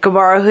 the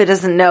Gamora who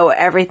doesn't know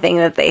everything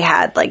that they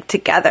had, like,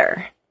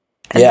 together.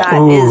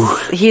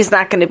 And he's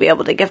not going to be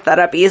able to give that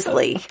up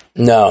easily.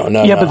 No.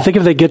 Yeah, but think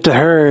if they get to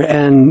her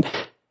and,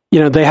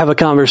 they have a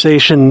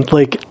conversation,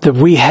 like, that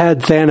we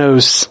had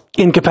Thanos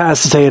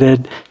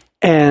incapacitated,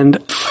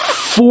 and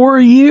for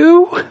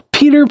you,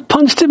 Peter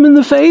punched him in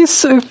the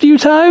face a few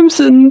times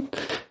and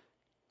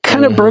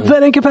kind of broke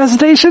that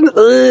incapacitation.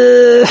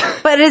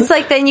 But it's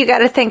like, then you got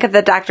to think of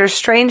the Doctor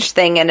Strange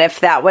thing, and if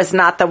that was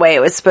not the way it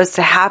was supposed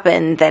to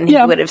happen, then he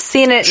would have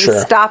seen it and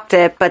stopped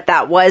it, but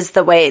that was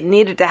the way it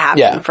needed to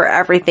happen for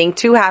everything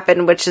to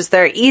happen, which is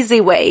their easy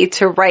way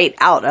to write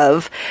out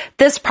of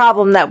this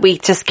problem that we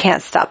just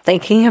can't stop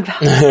thinking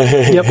about.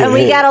 And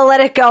we got to let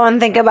it go and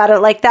think about it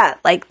like that.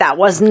 Like, that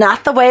was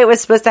not the way it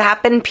was supposed to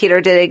happen. Peter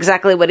did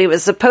exactly what he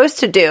was supposed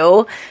to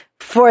do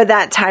for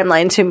that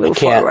timeline to move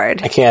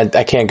forward. I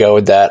can't go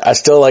with that. I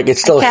still like,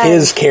 it's still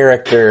his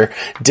character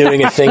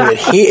doing a thing that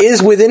he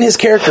is within his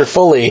character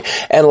fully.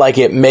 And like,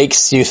 it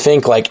makes you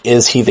think like,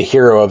 is he the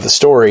hero of the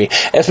story?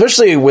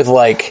 Especially with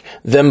like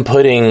them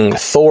putting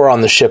Thor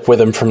on the ship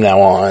with him from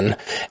now on.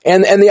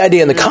 And the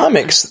idea in the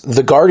comics,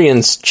 the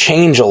Guardians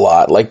change a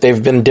lot. Like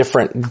they've been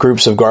different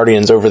groups of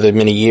Guardians over the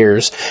many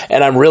years.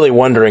 And I'm really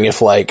wondering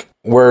if like,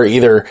 we're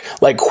either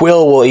like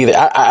Quill will either,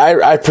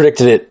 I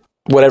predicted it,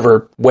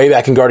 whatever, way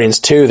back in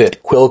Guardians 2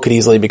 that Quill could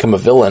easily become a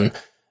villain.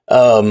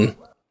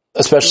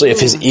 Especially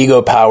if his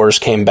ego powers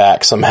came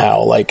back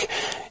somehow, like,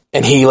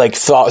 and he like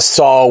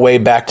saw a way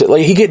back to,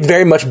 like, he could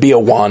very much be a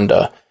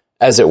Wanda,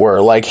 as it were.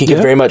 Like, he could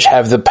very much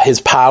have his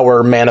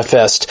power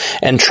manifest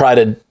and try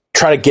to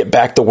get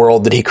back the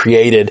world that he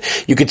created.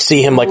 You could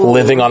see him like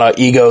living on a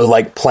ego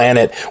like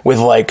planet with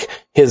like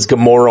his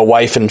Gamora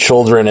wife and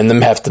children and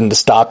them having to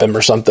stop him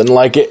or something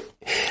like it.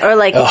 Or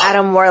like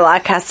Adam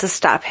Warlock has to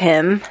stop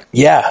him.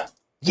 Yeah.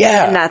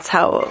 And that's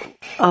how,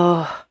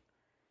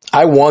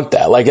 I want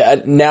that.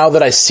 Like, now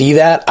that I see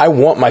that, I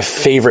want my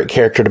favorite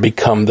character to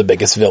become the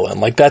biggest villain.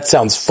 Like, that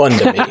sounds fun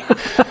to me.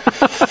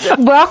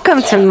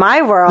 Welcome to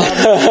my world.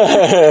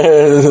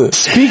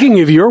 Speaking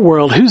of your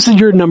world, who's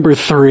your number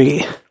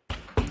 3?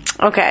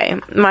 Okay,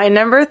 my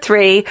number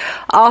 3,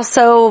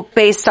 also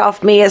based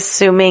off me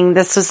assuming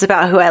this was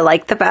about who I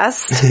like the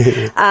best,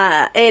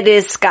 it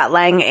is Scott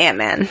Lang,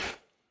 Ant-Man.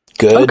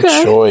 Good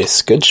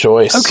choice.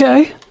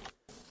 Okay.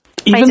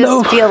 I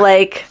just feel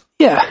like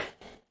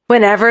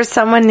whenever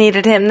someone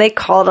needed him, they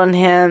called on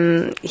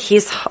him.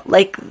 He's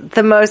like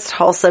the most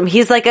wholesome.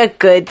 He's like a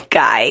good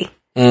guy.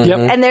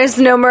 Mm-hmm. And there's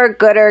no more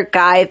gooder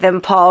guy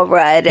than Paul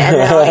Rudd. And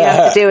then all you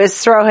have to do is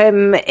throw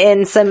him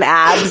in some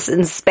abs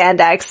and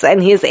spandex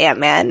and he's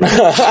Ant-Man. He's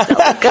still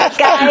a good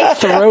guy.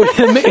 Throw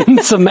him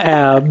in some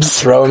abs.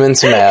 Throw him in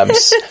some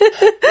abs.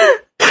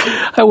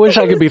 I wish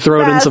I could be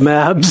thrown in some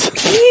abs.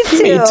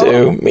 Me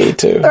too. Me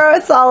too. Throw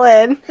us all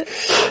in.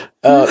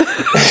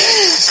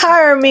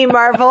 Hire me,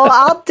 Marvel.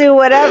 I'll do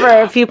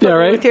whatever if you put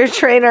me with your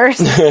trainers.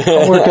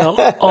 I'll work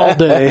out all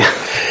day.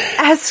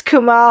 Ask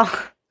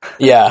Kumal.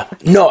 Yeah.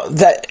 No,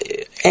 that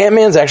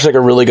Ant-Man's actually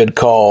like a really good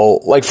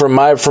call. Like from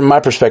my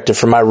perspective,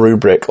 from my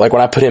rubric, like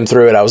when I put him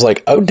through it, I was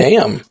like, oh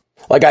damn.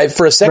 Like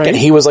for a second,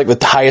 he was like the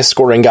highest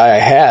scoring guy I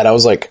had. I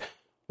was like,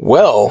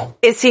 well.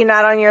 Is he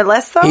not on your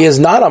list though? He is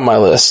not on my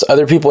list.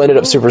 Other people ended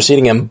up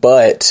superseding him,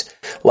 but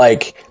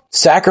like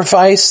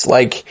Sacrifice,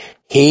 like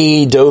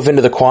he dove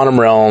into the quantum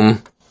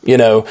realm, you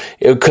know,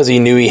 because he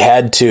knew he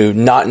had to,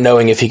 not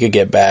knowing if he could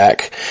get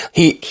back.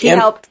 He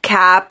helped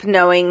Cap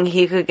knowing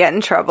he could get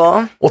in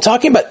trouble. Well,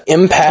 talking about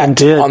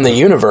impact on the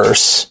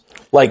universe,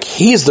 like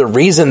he's the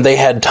reason they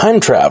had time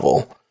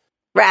travel.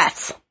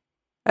 Rats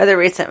are the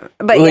reason,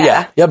 but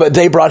yeah, but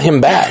they brought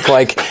him back.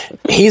 Like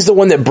he's the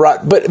one that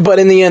brought, but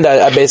in the end,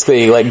 I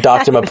basically like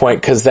docked him a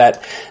point because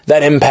that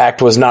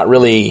impact was not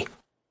really.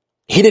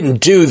 He didn't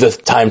do the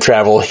time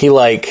travel. He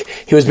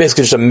was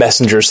basically just a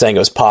messenger saying it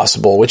was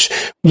possible, which...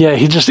 Yeah,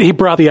 he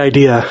brought the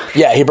idea.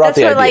 Yeah, he brought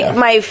the idea. That's where, like,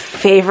 my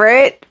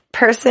favorite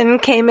person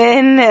came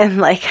in, and,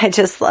 like, I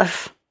just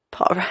love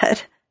Paul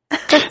Rudd.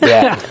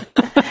 Yeah.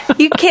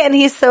 You can't,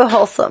 he's so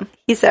wholesome.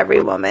 He's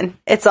every woman.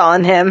 It's all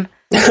in him.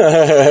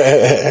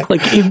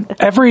 Like,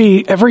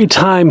 every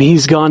time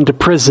he's gone to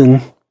prison...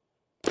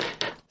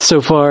 So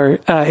far,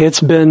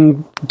 it's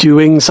been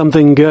doing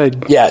something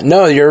good. Yeah,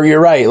 no, you're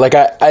right. Like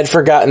I'd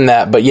forgotten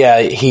that, but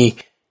yeah, he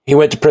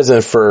went to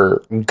prison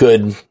for a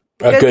good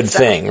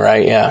thing,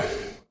 right? Yeah.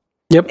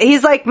 Yep.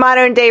 He's like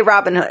modern day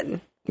Robin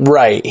Hood.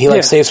 Right.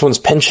 He saves someone's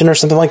pension or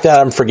something like that.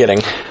 I'm forgetting.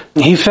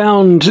 He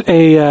found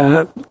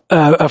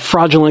a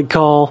fraudulent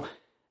call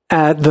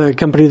at the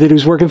company that he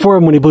was working for,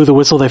 and when he blew the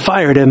whistle, they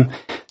fired him.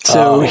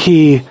 So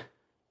he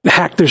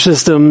hacked their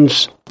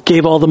systems,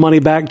 gave all the money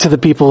back to the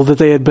people that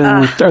they had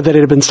been, or that it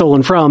had been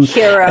stolen from,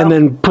 and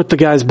then put the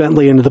guy's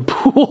Bentley into the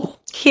pool.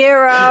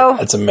 Hero.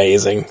 That's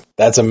amazing.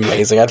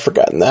 I'd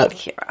forgotten that.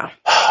 Hero.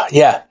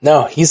 Yeah,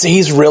 no,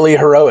 he's really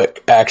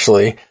heroic,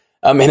 actually.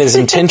 And his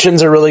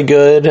intentions are really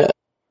good.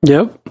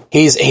 Yep.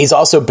 He's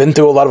also been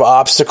through a lot of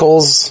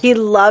obstacles. He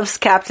loves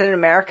Captain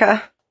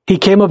America. He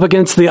came up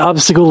against the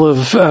obstacle of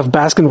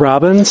Baskin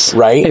Robbins.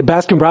 Right. Hey,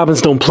 Baskin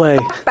Robbins don't play.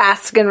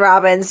 Baskin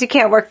Robbins. You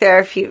can't work there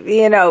if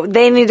you know,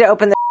 they need to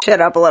open the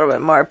shit up a little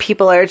bit more.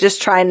 People are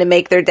just trying to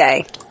make their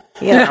day.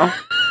 You know,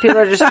 people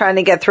are just trying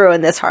to get through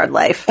in this hard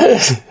life.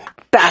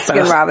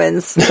 Baskin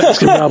Robbins.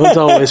 Baskin Robbins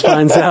always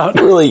finds out.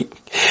 Really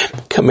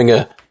becoming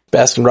a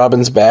Baskin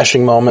Robbins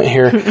bashing moment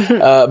here.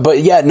 But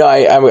yeah, no,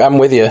 I'm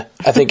with you.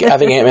 I think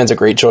Ant-Man's a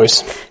great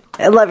choice.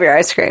 I love your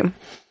ice cream.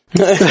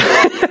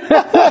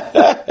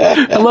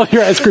 I love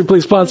your ice cream.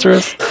 Please sponsor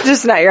us.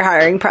 Just not your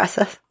hiring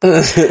process.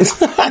 Yeah,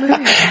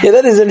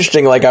 that is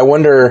interesting. Like, I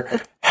wonder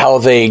how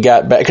they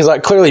got back, because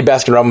clearly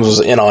Baskin Robbins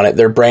was in on it.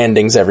 Their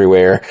branding's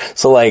everywhere.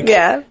 So, like,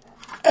 yeah.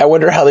 I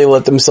wonder how they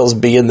let themselves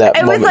be in that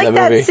moment. It was like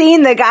that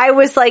scene. The guy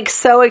was like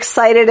so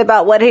excited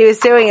about what he was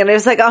doing, and it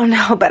was like, oh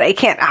no, but I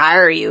can't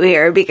hire you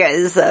here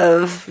because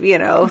of, you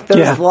know,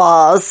 those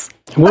laws.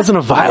 It wasn't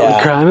a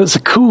violent crime. It was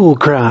a cool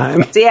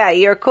crime. Yeah,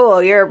 you're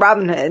cool. You're a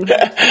Robin Hood.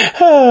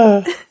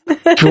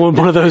 Do you want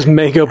one of those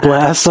mega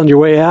blasts on your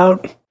way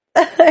out?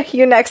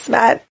 You next,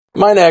 Matt.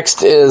 My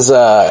next is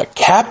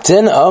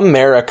Captain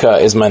America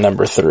is my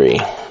number 3.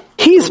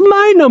 He's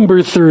my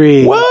number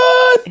 3.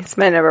 What? He's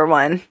my number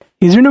 1.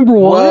 He's your number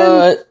 1?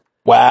 What?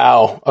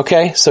 Wow.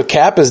 Okay, so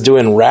Cap is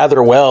doing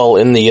rather well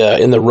in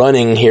the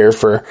running here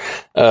for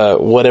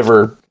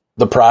whatever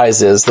the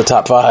prize is, the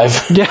top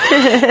 5.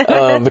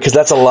 Yeah. Because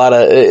that's a lot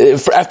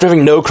of, after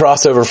having no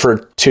crossover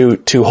for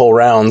two whole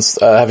rounds,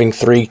 having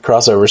 3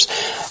 crossovers.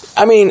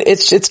 I mean,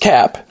 it's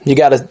Cap. You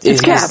gotta.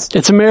 It's Cap.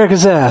 It's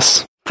America's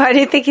ass. Why do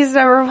you think he's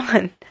number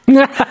 1?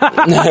 I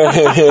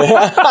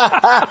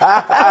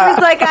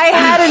was like, I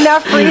had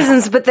enough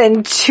reasons, but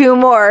then 2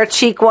 more,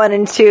 Cheek 1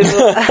 and 2,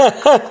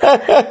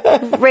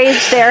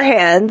 raised their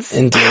hands.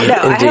 Indeed. No,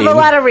 I have a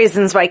lot of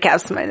reasons why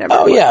Cap's my number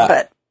 1,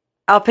 but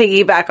I'll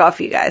piggyback off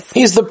you guys.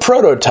 He's the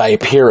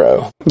prototype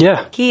hero.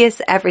 Yeah. He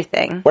is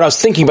everything. When I was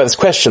thinking about this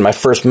question,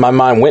 my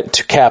mind went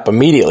to Cap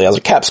immediately. I was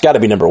like, Cap's got to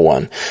be number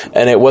 1.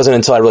 And it wasn't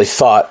until I really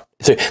thought.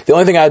 The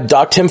only thing I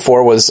docked him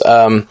for was,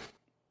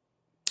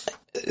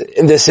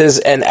 this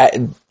is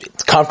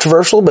it's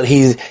controversial, but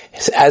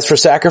as for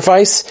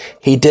Sacrifice,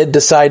 he did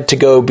decide to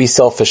go be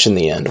selfish in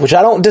the end, which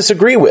I don't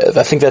disagree with.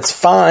 I think that's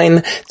fine.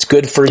 It's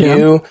good for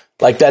you.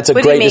 Like, that's a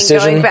great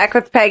decision. Going back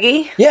with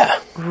Peggy? Yeah.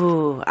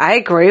 Ooh, I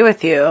agree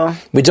with you.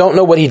 We don't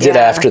know what he did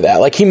after that.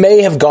 Like, he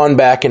may have gone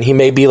back and he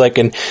may be like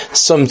in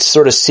some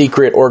sort of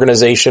secret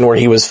organization where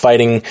he was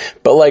fighting,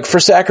 but like for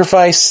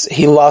Sacrifice,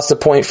 he lost a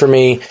point for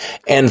me,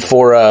 and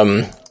for,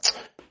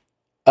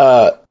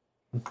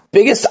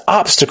 biggest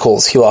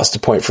obstacles, he lost a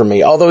point for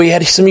me. Although he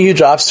had some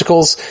huge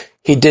obstacles,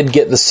 he did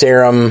get the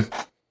serum,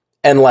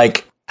 and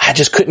like, I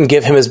just couldn't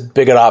give him as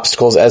big of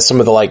obstacles as some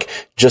of the like,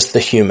 just the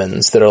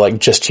humans that are like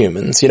just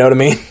humans. You know what I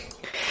mean?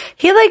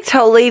 He like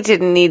totally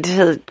didn't need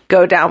to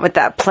go down with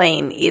that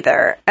plane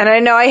either. And I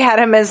know I had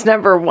him as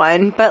number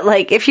 1, but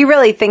like, if you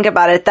really think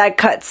about it, that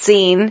cut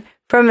scene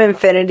from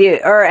Infinity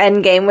or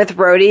Endgame with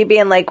Rhodey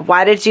being like,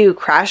 why did you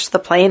crash the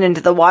plane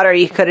into the water?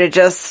 You could have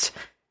just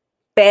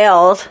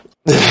bailed.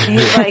 And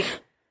he's like,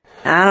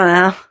 I don't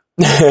know.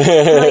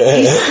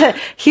 Like,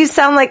 you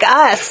sound like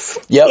us.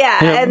 Yep.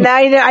 Yeah. Yep. And now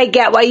I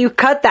get why you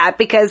cut that,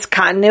 because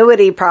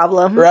continuity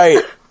problem.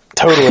 Right.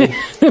 Totally.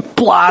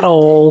 Plot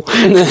hole.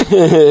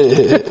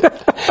 I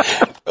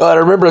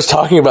remember us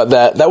talking about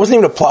that. That wasn't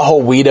even a plot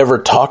hole we'd ever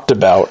talked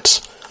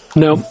about.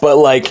 No. But,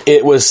 like,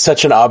 it was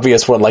such an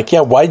obvious one. Like,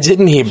 yeah, why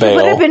didn't he bail? It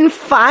would have been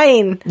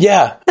fine.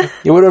 Yeah.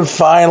 It would have been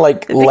fine,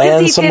 like,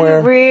 land somewhere.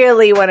 He didn't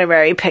really want to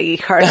marry Peggy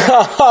Carter.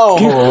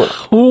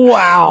 Oh.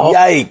 Wow.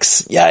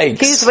 Yikes.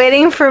 He's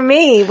waiting for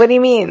me. What do you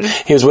mean?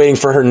 He was waiting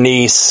for her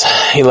niece.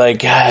 He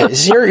like,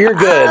 you're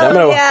good. I'm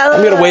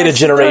gonna wait a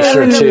generation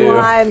or two.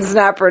 Lines,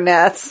 not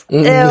brunettes. Ew.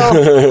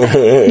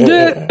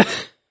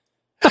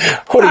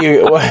 What are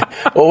you?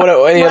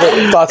 What any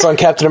other thoughts on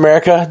Captain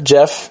America,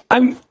 Jeff?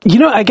 I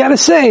gotta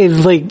say,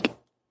 like,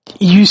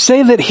 you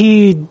say that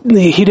he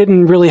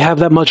didn't really have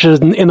that much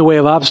in the way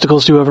of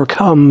obstacles to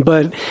overcome,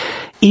 but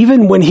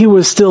even when he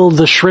was still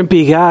the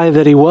shrimpy guy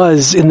that he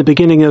was in the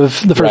beginning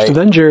of the first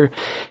Avenger,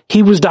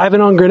 he was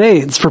diving on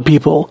grenades for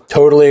people.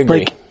 Totally agree.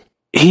 Like,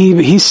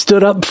 he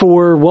stood up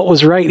for what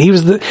was right. He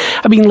was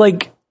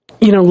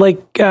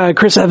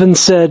Chris Evans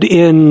said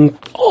in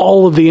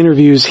all of the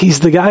interviews, he's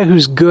the guy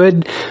who's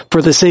good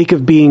for the sake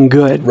of being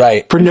good.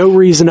 Right. For no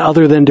reason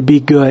other than to be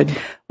good.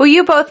 Well,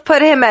 you both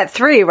put him at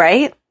 3,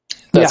 right?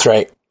 That's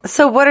right.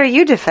 So what are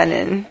you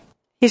defending?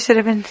 He should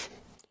have been...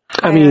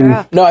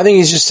 No, I think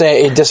he's just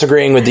saying,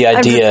 disagreeing with the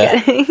idea. I'm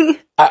just kidding.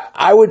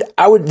 I would,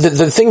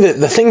 the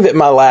thing that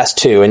my last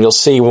two, and you'll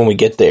see when we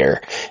get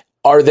there,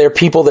 are there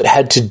people that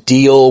had to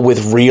deal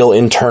with real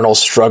internal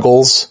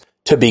struggles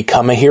to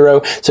become a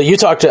hero? So you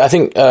talked to, I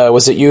think,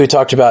 was it you who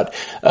talked about,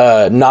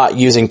 not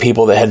using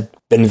people that had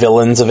been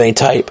villains of any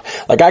type?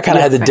 Like, I kind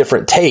of had the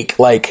different take,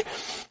 like,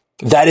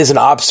 that is an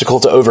obstacle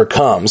to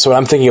overcome. So when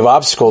I'm thinking of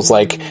obstacles,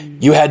 like,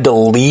 you had to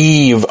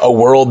leave a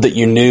world that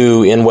you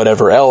knew in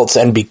whatever else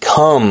and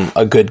become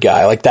a good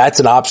guy. Like, that's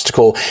an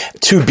obstacle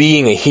to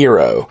being a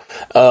hero.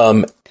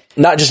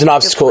 Not just an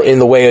obstacle in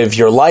the way of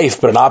your life,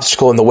 but an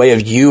obstacle in the way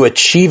of you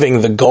achieving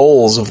the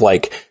goals of,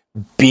 like,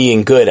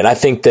 being good. And I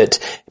think that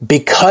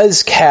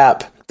because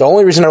Cap, the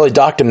only reason I really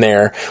docked him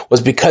there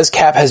was because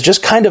Cap has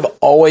just kind of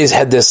always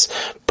had this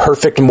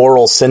perfect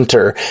moral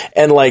center.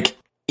 And, like,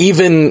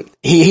 even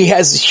he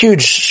has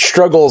huge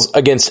struggles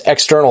against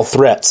external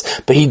threats,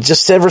 but he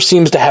just never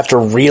seems to have to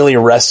really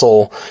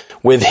wrestle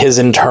with his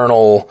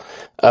internal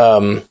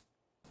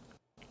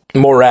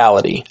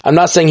morality. I'm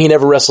not saying he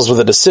never wrestles with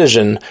a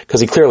decision, because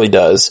he clearly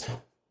does,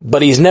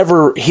 but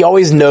he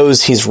always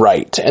knows he's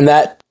right. And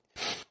that,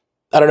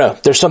 I don't know,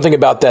 there's something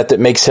about that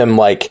makes him,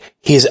 like,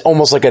 he's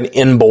almost like an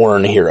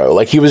inborn hero.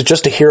 Like, he was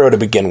just a hero to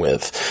begin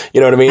with.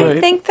 You know what I mean? I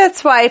think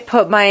that's why I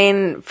put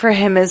mine for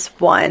him as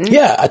 1.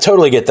 Yeah, I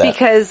totally get that.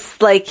 Because,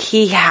 like,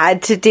 he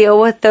had to deal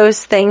with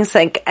those things,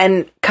 like,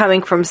 and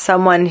coming from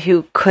someone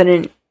who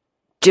couldn't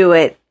do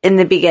it in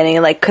the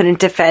beginning, like, couldn't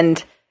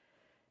defend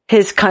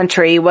his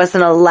country,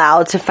 wasn't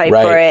allowed to fight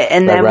for it.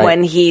 And then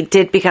when he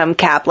did become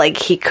Cap, like,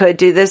 he could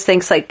do those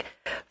things. Like,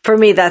 for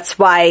me, that's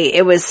why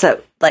it was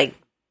so, like,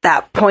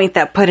 that point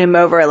that put him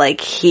over. Like,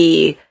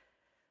 he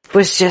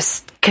was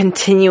just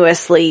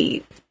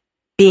continuously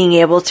being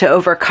able to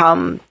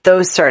overcome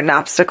those certain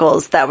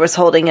obstacles that was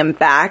holding him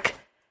back.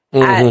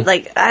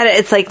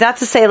 It's like, not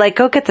to say, like,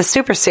 go get the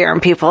super serum,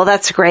 people.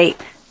 That's great.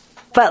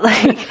 But,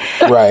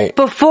 like,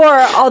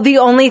 before, the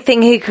only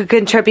thing he could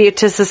contribute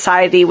to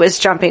society was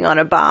jumping on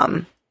a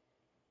bomb.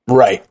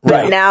 Right.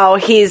 But now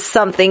he's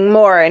something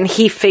more, and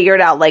he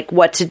figured out, like,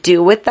 what to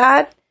do with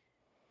that.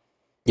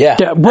 Yeah.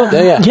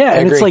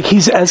 And it's like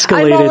he's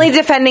escalated. I'm only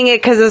defending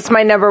it because it's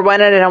my number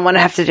 1, and I don't want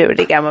to have to do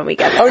it again when we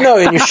get there. Oh, no,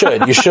 and you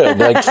should,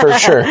 like, for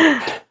sure.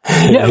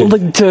 Yeah,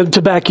 like,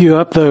 to back you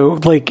up, though,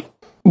 like,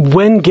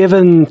 when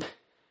given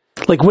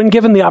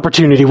the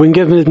opportunity, when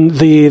given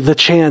the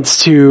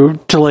chance to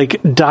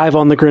like dive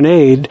on the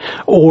grenade,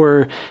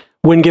 or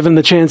when given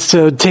the chance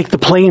to take the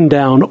plane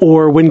down,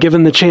 or when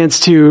given the chance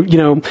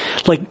to,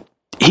 like,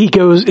 he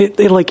goes,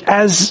 like,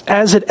 as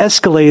it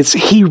escalates,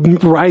 he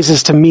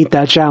rises to meet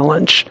that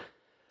challenge.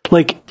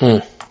 Like,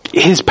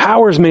 his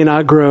powers may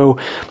not grow,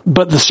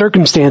 but the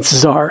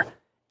circumstances are.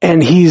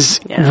 And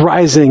he's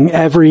rising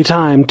every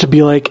time to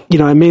be like,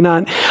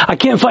 I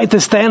can't fight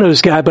this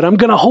Thanos guy, but I'm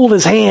going to hold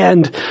his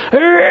hand.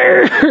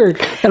 And I'm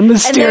going to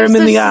stare him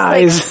in the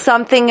eyes. Like,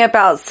 something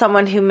about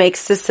someone who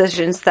makes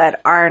decisions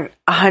that aren't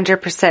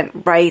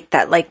 100% right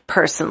that, like,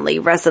 personally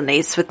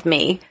resonates with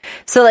me.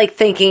 So, like,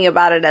 thinking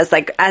about it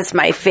as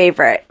my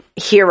favorite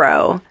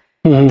hero,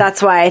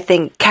 that's why I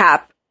think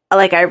Cap,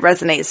 like, I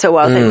resonate so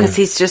well with him, because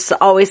he's just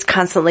always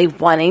constantly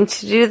wanting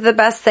to do the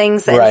best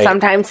things, and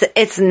sometimes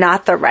it's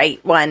not the right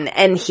one,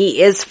 and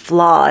he is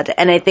flawed.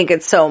 And I think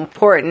it's so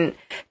important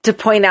to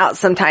point out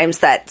sometimes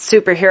that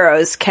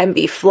superheroes can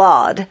be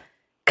flawed,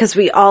 because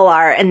we all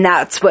are, and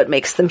that's what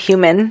makes them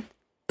human.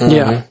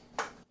 Yeah.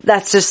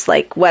 That's just,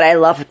 like, what I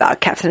love about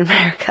Captain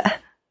America.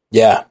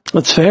 Yeah.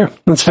 That's fair.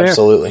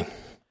 Absolutely.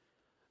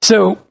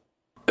 So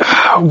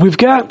we've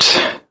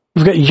got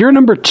your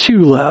number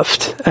 2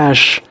 left,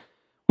 Ash.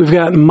 We've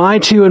got my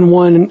 2 and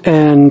 1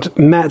 and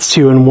Matt's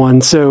 2 and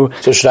 1. So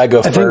should I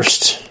go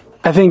first?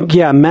 I think,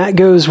 yeah, Matt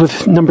goes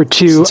with number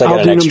 2.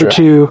 I'll do number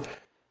 2.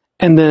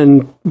 And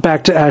then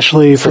back to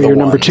Ashley for your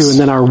number 2 and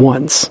then our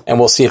ones. And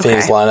we'll see if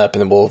things line up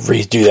and then we'll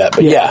redo that.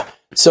 But yeah.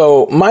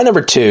 So my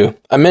number 2,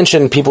 I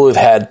mentioned people who've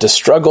had to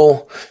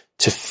struggle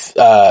to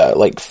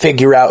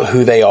figure out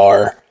who they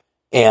are,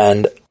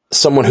 and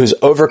someone who's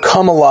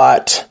overcome a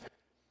lot,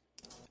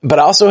 but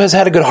also has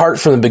had a good heart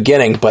from the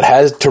beginning, but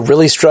has to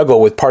really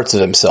struggle with parts of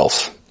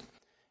himself.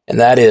 And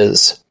that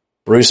is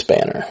Bruce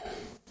Banner.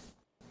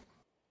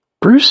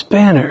 Bruce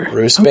Banner.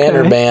 Bruce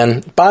Banner,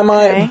 man. By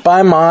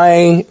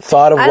my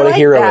thought of what a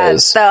hero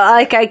is. So,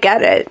 I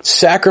get it.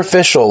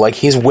 Sacrificial. Like,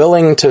 he's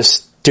willing to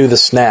do the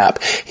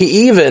snap.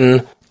 He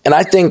even, and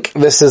I think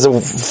this is a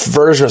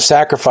version of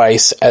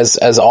sacrifice,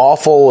 as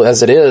awful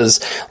as it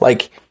is,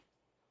 like,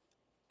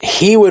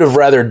 he would have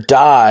rather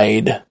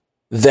died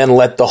than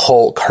let the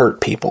Hulk hurt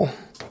people.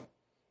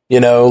 You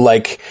know,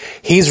 like,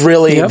 he's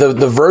really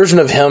the version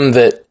of him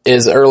that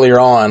is earlier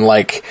on,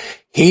 like,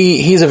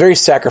 he's a very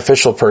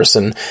sacrificial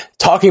person.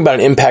 Talking about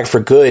an impact for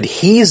good,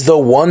 he's the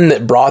one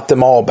that brought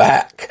them all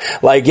back.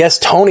 Like, yes,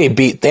 Tony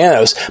beat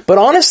Thanos, but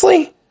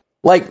honestly,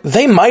 like,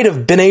 they might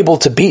have been able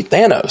to beat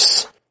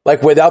Thanos,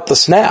 like, without the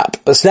snap.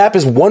 The snap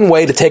is one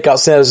way to take out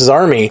Thanos'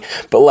 army,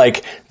 but,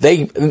 like,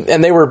 they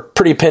were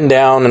pretty pinned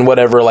down and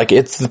whatever. Like,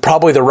 it's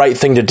probably the right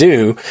thing to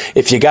do.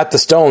 If you got the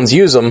stones,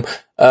 use them.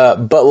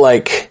 But,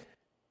 like,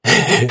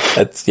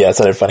 that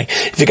sounded funny.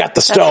 If you got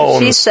the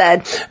stones.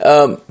 That's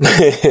what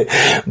she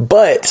said.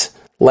 But,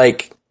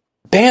 like,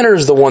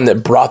 Banner's the one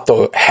that brought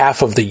the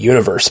half of the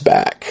universe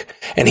back.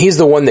 And he's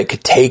the one that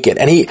could take it.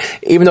 And he,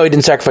 even though he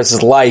didn't sacrifice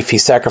his life, he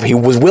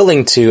was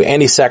willing to,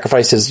 and he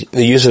sacrificed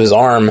the use of his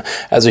arm,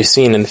 as we've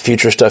seen in the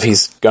future stuff.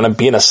 He's gonna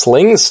be in a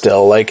sling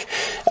still. Like,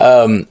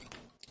 and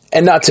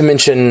not to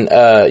mention,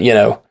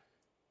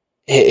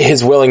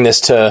 his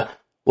willingness to,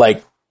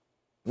 like,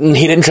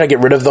 he didn't try to get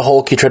rid of the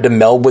Hulk. He tried to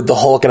meld with the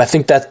Hulk. And I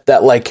think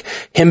that like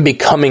him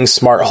becoming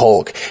Smart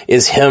Hulk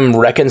is him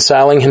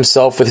reconciling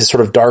himself with his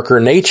sort of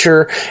darker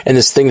nature and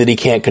this thing that he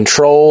can't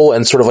control,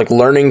 and sort of like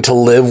learning to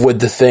live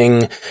with the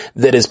thing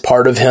that is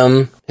part of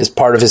him, is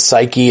part of his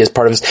psyche, is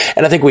part of his,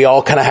 and I think we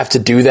all kind of have to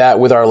do that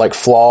with our like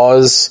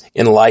flaws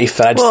in life.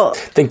 And I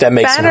just think that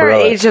makes him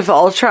heroic. Age of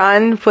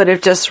Ultron would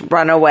have just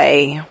run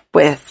away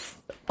with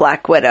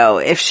Black Widow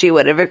if she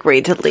would have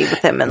agreed to leave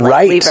with him and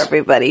leave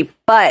everybody.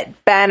 But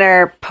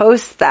Banner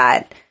post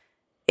that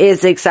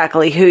is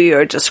exactly who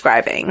you're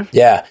describing.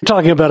 Yeah. You're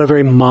talking about a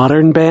very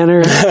modern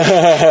Banner.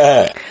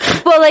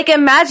 Well, like,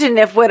 imagine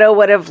if Widow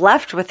would have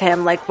left with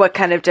him, like, what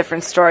kind of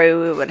different story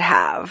we would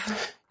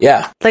have.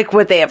 Yeah. Like,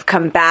 would they have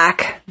come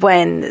back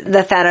when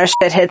the Thanos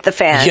shit hit the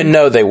fan? You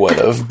know they would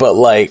have, but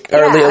like,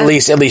 or at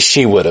least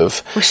she would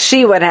have.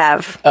 She would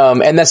have.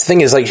 And that's the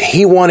thing is, like,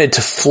 he wanted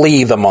to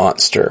flee the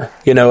monster.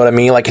 You know what I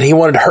mean? Like, and he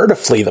wanted her to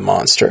flee the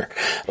monster,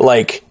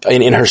 like,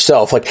 in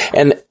herself. Like,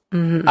 and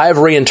I've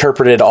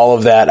reinterpreted all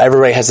of that.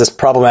 Everybody has this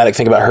problematic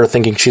thing about her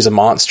thinking she's a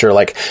monster.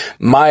 Like,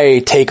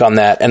 my take on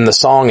that, and the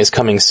song is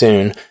coming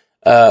soon,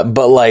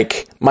 but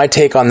like, my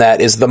take on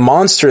that is the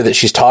monster that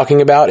she's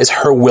talking about is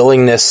her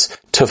willingness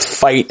to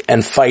fight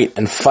and fight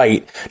and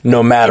fight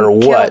no matter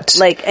what.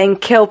 And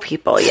kill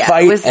people. Yeah.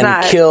 Fight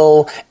and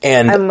kill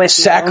and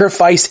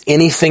sacrifice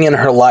anything in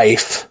her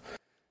life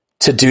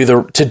to do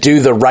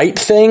the right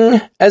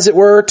thing, as it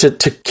were,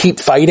 to keep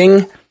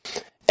fighting.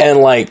 And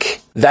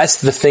like,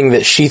 that's the thing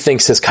that she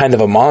thinks is kind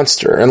of a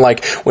monster. And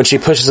like, when she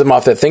pushes him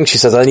off that thing, she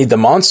says, I need the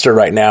monster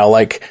right now.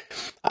 Like,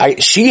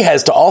 she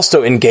has to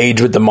also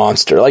engage with the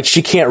monster. Like,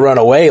 she can't run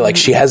away. Like,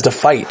 she has to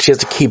fight. She has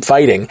to keep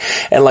fighting.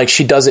 And like,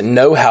 she doesn't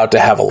know how to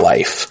have a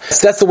life.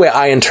 So that's the way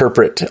I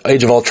interpret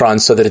Age of Ultron,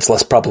 so that it's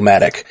less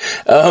problematic.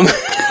 Well,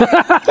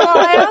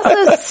 I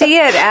also see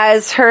it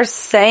as her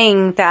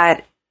saying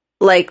that,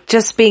 like,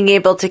 just being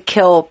able to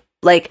kill,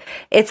 like,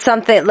 it's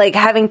something, like,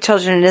 having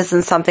children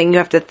isn't something you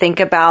have to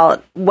think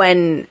about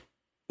when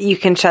you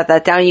can shut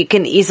that down. You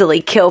can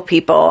easily kill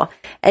people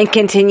and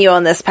continue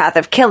on this path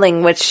of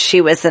killing, which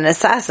she was an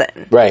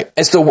assassin. Right.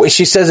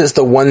 She says it's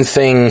the one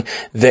thing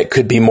that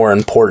could be more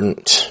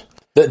important.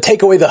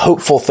 Take away the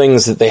hopeful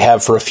things that they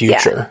have for a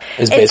future.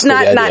 Yeah. Is basically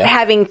it's not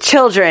having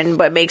children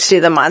what makes you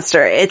the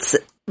monster. It's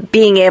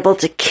being able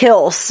to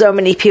kill so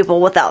many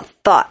people without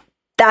thought.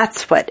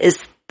 That's what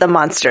is the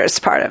monstrous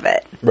part of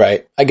it.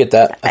 Right. I get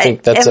that. I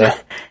think that's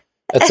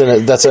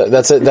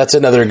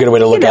another good way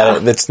to look at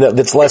it.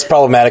 That's less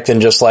problematic than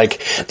just like,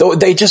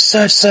 they just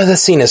the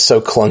scene is so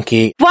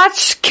clunky.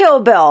 Watch Kill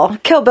Bill.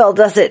 Kill Bill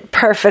does it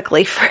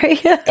perfectly for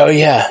you. Oh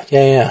yeah.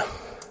 Yeah.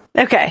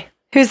 Okay.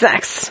 Who's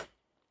next?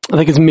 I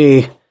think it's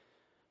me.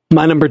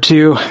 My number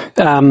 2.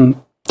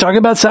 Talking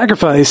about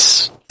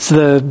sacrifice. It's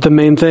the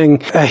main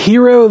thing. A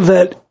hero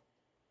that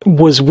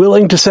was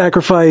willing to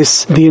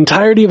sacrifice the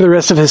entirety of the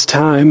rest of his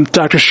time.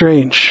 Doctor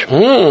Strange.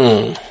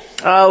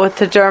 Oh, with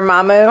the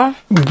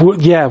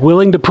Dormammu?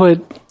 Willing to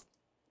put,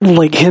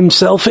 like,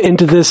 himself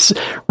into this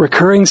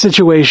recurring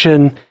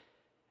situation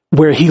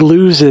where he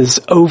loses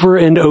over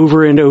and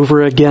over and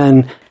over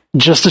again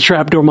just to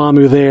trap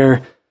Dormammu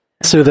there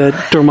so that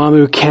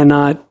Dormammu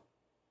cannot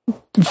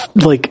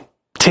like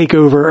take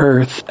over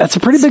Earth. That's a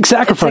pretty big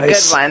sacrifice.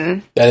 It's a good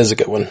one. That is a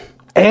good one.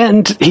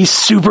 And he's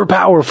super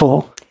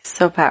powerful.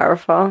 So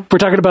powerful. We're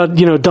talking about,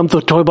 dump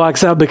the toy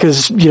box out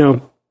because,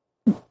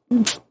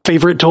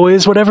 favorite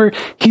toys, whatever.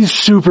 He's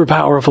super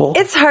powerful.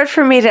 It's hard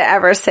for me to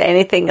ever say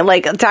anything.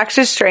 Like,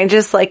 Doctor Strange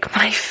is like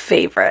my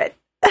favorite.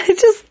 I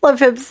just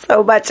love him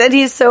so much, and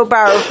he's so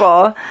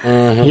powerful.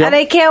 Mm-hmm. Yep. And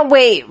I can't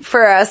wait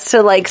for us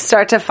to like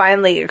start to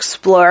finally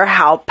explore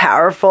how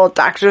powerful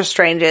Doctor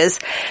Strange is.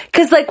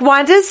 Cause like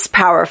Wanda's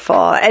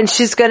powerful, and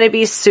she's going to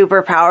be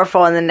super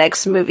powerful in the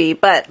next movie.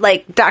 But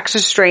like Doctor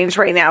Strange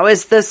right now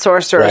is the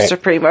Sorcerer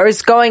Supreme, or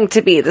is going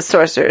to be the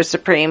Sorcerer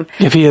Supreme.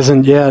 If he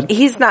isn't yet.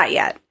 He's not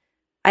yet.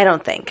 I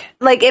don't think.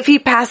 Like if he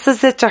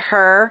passes it to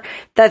her,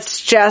 that's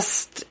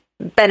just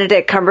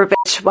Benedict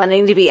Cumberbatch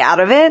wanting to be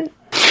out of it.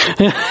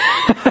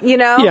 But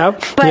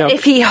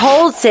if he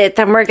holds it,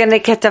 then we're going to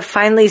get to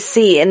finally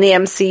see in the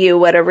MCU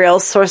what a real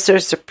Sorcerer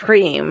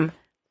Supreme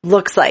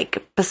looks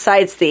like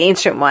besides the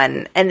Ancient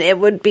One, and it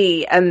would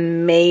be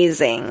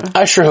amazing.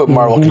 I sure hope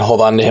Marvel can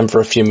hold on to him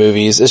for a few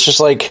movies. It's just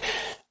like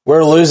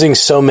we're losing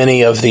so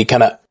many of the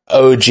kind of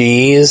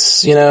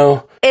OGs,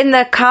 In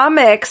the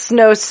comics,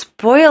 no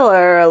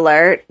spoiler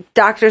alert,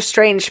 Doctor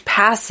Strange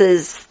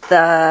passes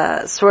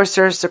the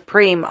Sorcerer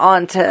Supreme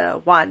on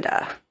to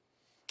Wanda.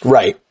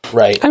 Right.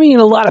 I mean,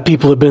 a lot of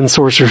people have been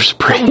Sorcerer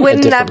Supreme.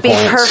 Wouldn't that be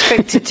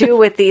perfect to do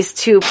with these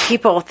two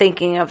people,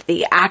 thinking of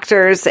the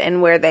actors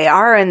and where they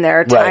are in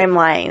their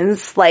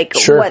timelines? Like,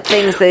 what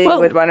things they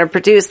would want to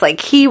produce. Like,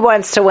 he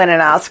wants to win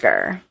an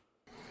Oscar.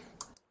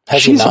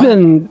 She's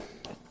been...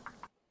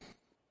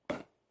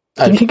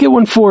 Didn't he get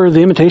one for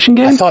The Imitation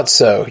Game? I thought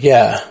so,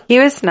 yeah. He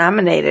was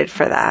nominated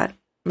for that.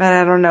 But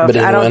I don't know.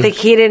 I don't think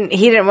he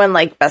didn't win,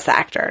 like, Best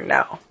Actor,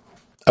 no.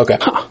 Okay.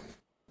 Huh.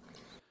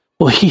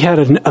 Well, he had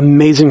an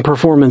amazing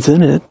performance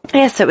in it.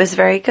 Yes, it was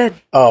very good.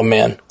 Oh,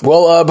 man.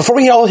 Well, before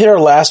we all hit our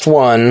last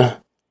one,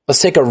 let's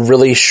take a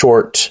really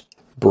short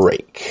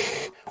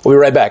break. We'll be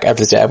right back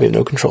after this ad we have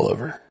no control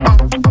over.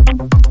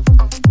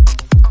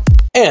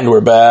 And we're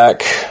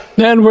back.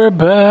 And we're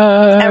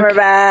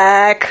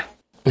back.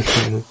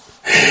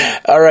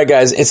 All right,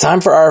 guys, it's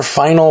time for our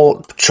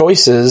final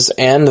choices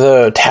and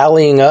the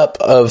tallying up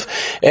of,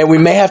 and we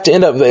may have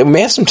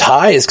some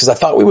ties because I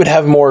thought we would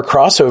have more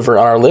crossover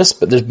on our list,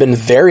 but there's been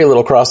very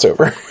little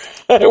crossover,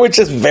 which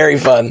is very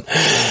fun.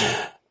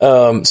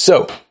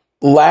 So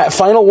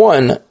final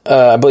one,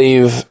 I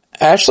believe,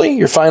 Ashley,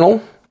 your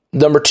final,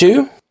 number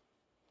 2?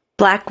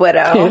 Black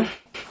Widow.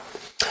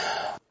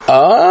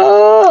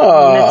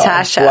 Oh,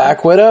 Natasha.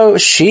 Black Widow,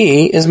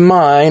 she is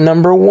my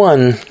number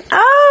 1.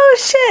 Oh,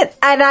 shit.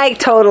 And I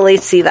totally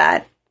see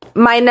that.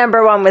 My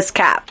number 1 was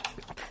Cap.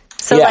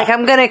 So,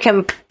 I'm going to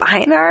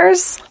combine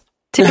ours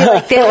to be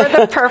like, they were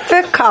the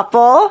perfect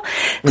couple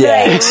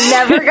that I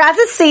never got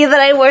to see that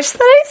I wish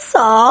that I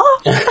saw.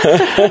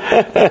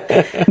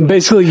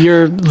 Basically,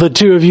 the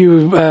two of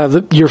you,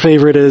 your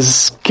favorite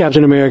is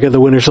Captain America,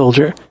 the Winter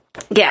Soldier.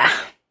 Yeah.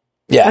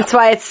 That's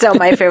why it's still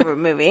my favorite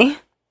movie.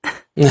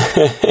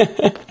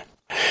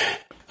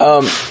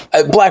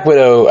 Black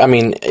Widow, I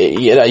mean,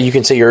 you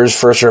can say yours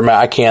first or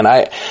I can.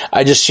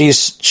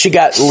 She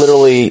got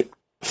literally,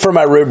 for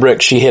my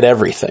rubric, she hit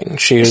everything.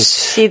 She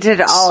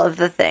did all of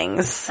the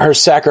things. Her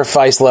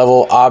sacrifice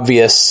level,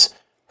 obvious.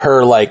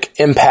 Her,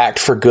 impact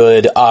for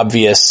good,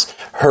 obvious.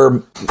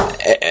 Her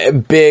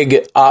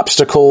big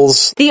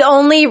obstacles. The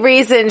only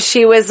reason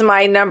she was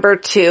my number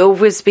 2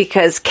 was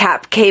because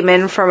Cap came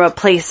in from a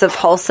place of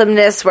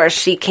wholesomeness, where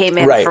she came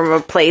in from a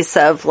place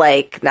of,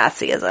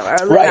 Nazism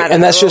or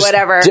and that's just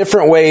whatever.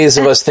 Different ways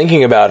of us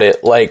thinking about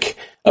it,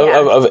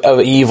 of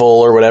evil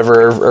or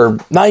whatever, or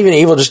not even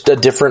evil, just a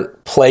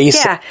different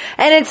place. Yeah,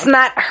 and it's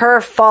not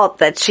her fault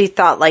that she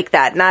thought like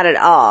that, not at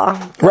all.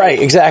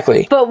 Right,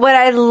 exactly. But what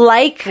I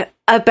like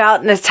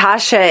about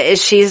Natasha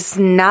is she's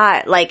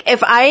not,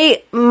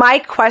 my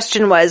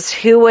question was,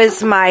 who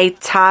was my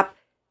top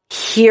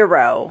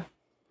hero?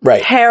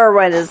 Right.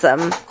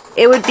 Heroism.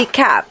 It would be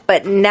Cap,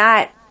 but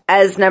not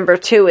as number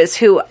 2 is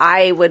who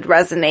I would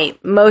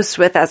resonate most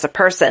with as a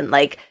person.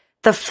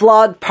 The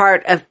flawed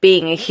part of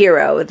being a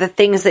hero, the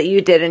things that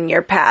you did in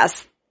your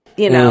past,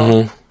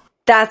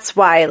 that's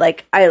why,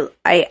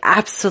 I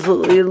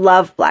absolutely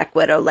love Black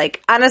Widow.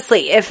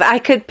 Honestly, if I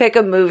could pick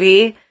a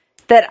movie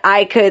that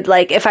I could,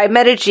 if I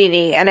met a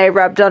genie and I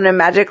rubbed on a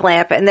magic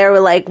lamp and they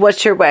were like,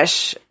 what's your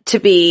wish to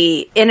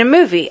be in a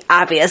movie?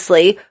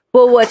 Obviously.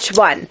 Well, which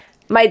one?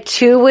 My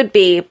 2 would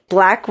be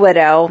Black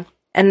Widow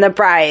and The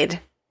Bride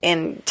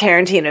in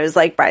Tarantino's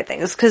Bride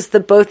things, because the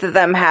both of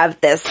them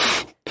have this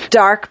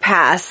dark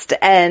past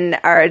and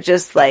are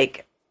just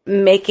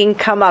making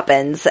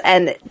comeuppance,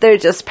 and they're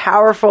just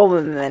powerful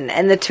women,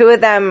 and the 2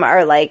 of them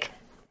are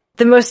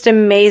the most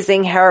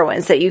amazing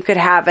heroines that you could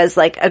have as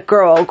a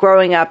girl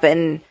growing up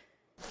in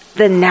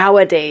the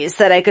nowadays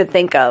that I could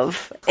think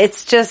of.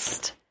 It's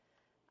just,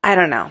 I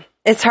don't know.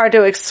 It's hard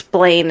to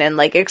explain and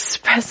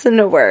express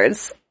into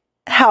words.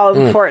 how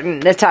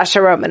important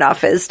Natasha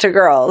Romanoff is to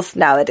girls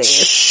nowadays.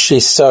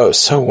 She's so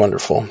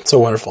wonderful. So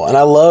wonderful. And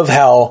I love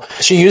how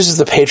she uses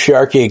the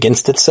patriarchy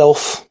against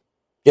itself.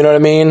 You know what I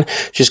mean?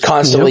 She's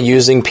constantly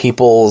using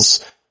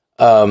people's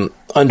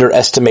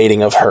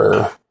underestimating of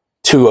her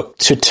to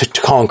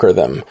conquer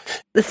them.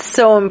 It's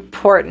so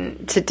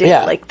important to do.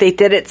 Yeah. Like, they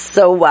did it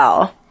so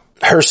well.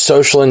 Her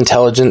social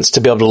intelligence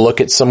to be able to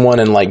look at someone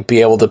and like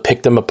be able to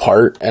pick them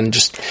apart and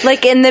just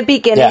like in the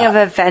beginning of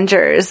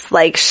Avengers,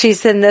 like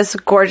she's in this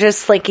gorgeous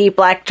slinky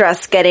black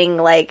dress getting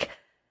like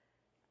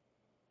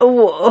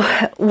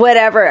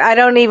whatever. I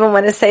don't even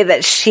want to say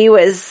that she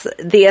was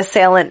the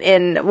assailant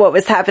in what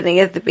was happening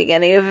at the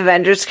beginning of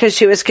Avengers because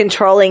she was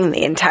controlling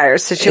the entire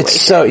situation.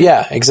 It's so,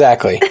 yeah,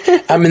 exactly.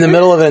 I'm in the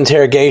middle of an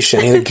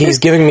interrogation. He's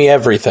giving me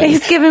everything.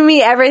 He's giving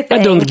me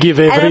everything. I don't give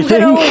everything. And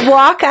I'm going to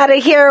walk out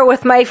of here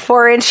with my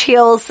 4-inch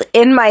heels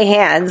in my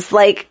hands.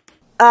 Like,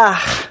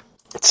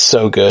 It's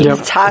so good. Yep.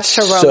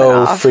 Natasha so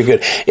Romanoff. freaking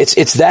good.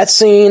 It's that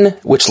scene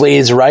which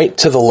leads right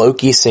to the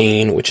Loki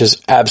scene, which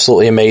is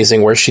absolutely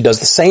amazing, where she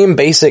does the same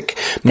basic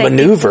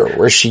maneuver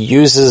where she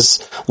uses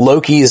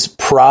Loki's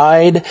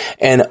pride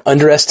and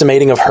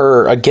underestimating of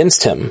her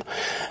against him.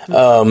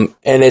 And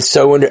it's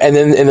so, and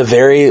then in the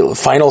very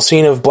final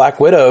scene of Black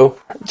Widow,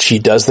 she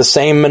does the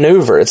same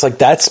maneuver. It's like,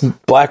 that's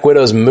Black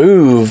Widow's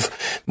move,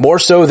 more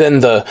so than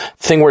the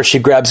thing where she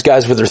grabs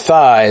guys with her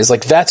thighs.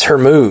 Like, that's her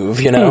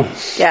move, you know?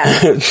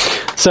 Yeah.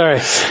 Sorry.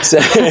 It's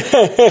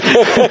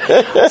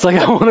like,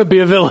 I want to be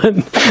a villain.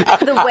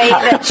 The way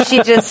that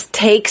she just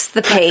takes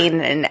the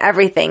pain and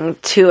everything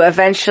to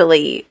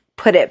eventually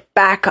put it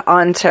back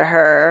onto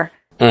her.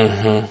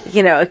 Mm-hmm.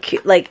 You know,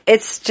 like,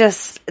 it's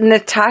just,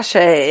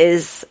 Natasha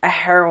is a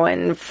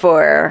heroine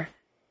for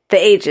the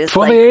ages. For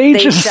like, the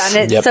ages.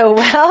 they've done it so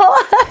well.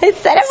 I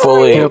said it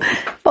Fully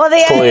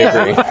fully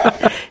agree.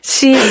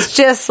 She's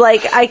just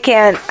like, I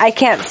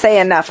can't say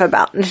enough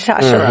about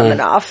Natasha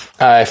Romanoff.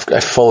 I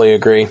fully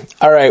agree.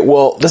 All right.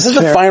 Well, this is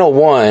the final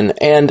one,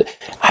 and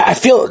I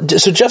feel,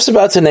 so Jeff's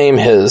about to name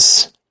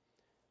his.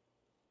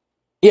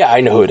 Yeah, I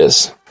know who it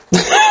is.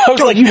 I was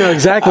like, You know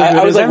exactly who it is.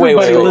 I was like,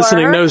 Everybody wait.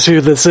 listening knows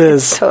who this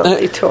is.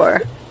 Totally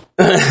Tor.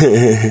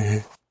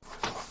 Gotta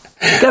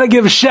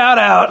give a shout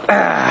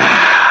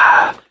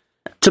out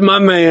to my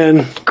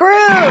man, Groot!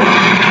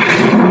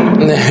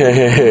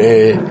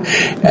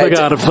 the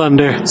God of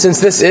Thunder. Since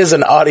this is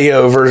an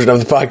audio version of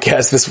the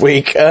podcast this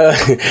week,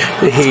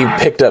 he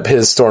picked up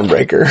his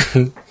Stormbreaker.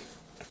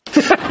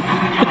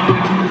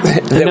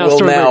 that Now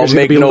will now Stormbreaker's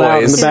make gonna be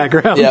loud noise in the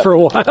background Yep. for a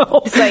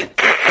while. It's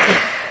like,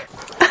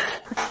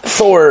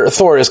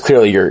 Thor is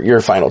clearly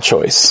your final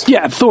choice.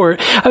 Yeah, Thor.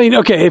 I mean,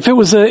 okay, if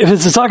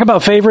it's to talk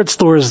about favorites,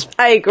 Thor's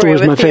I agree Thor's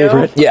with my you.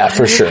 favorite. Yeah,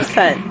 for sure.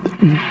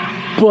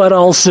 100%. But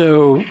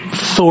also,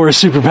 Thor is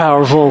super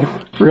powerful,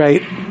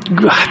 right?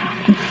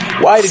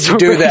 Why did you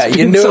do that?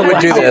 You knew it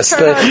would do this.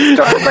 Turn on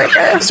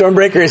Stormbreaker.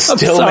 Stormbreaker is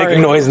still sorry.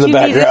 making noise in the You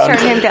need to background.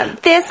 turn him down.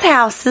 This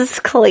house is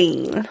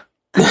clean.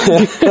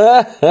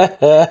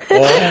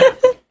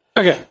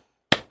 Okay.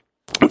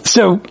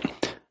 So,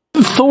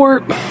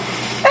 Thor...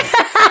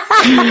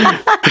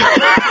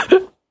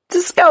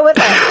 Just go with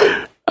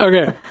it.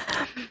 Okay.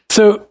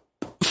 So,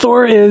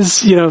 Thor is,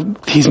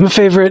 he's my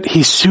favorite.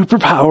 He's super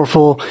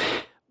powerful.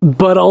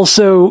 But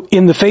also,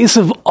 in the face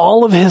of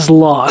all of his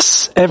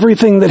loss,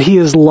 everything that he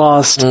has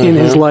lost in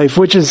his life,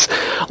 which is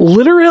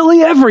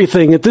literally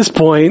everything at this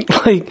point,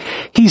 like,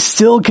 he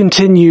still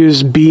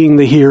continues being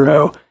the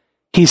hero.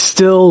 He's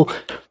still,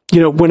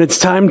 when it's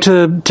time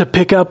to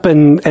pick up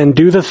and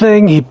do the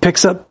thing, he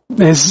picks up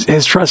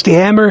his trusty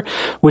hammer,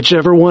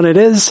 whichever one it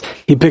is,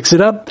 he picks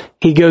it up,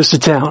 he goes to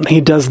town,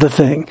 he does the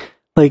thing.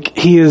 Like,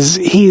 he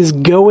is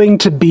going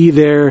to be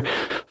there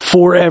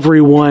for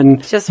everyone,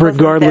 Just wasn't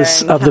regardless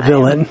there in of the time,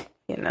 villain.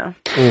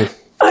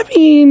 I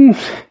mean,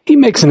 he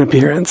makes an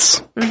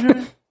appearance.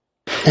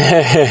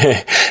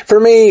 For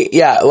me,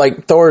 yeah,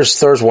 like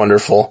Thor's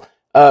wonderful.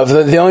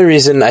 The only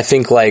reason I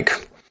think,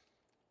 like,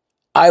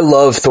 I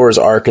love Thor's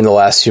arc in the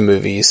last two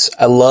movies.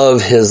 I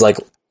love his, like,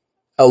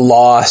 a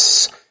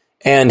loss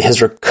and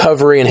his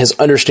recovery and his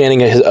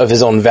understanding of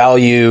his own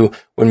value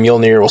when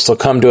Mjolnir will still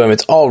come to him.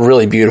 It's all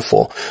really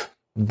beautiful.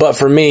 But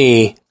for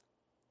me,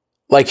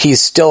 like, he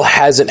still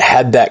hasn't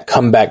had that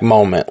comeback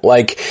moment.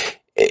 Like,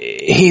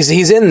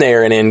 he's in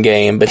there in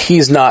Endgame, but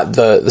he's not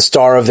the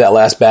star of that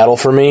last battle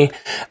for me.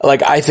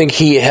 Like, I think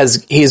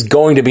he's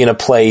going to be in a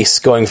place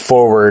going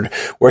forward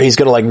where he's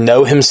going to, like,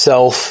 know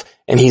himself,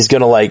 and he's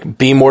going to, like,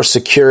 be more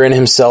secure in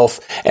himself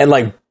and,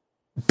 like,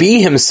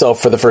 be himself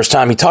for the first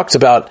time. He talks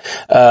about,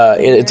 at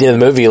the end of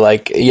the movie,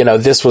 like,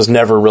 this was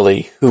never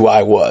really who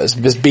I was.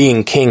 This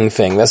being king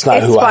thing, that's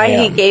not who I am.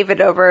 It's why he gave it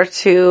over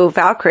to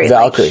Valkyrie.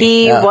 Like,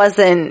 he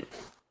wasn't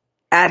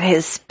at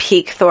his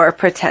peak Thor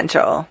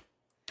potential.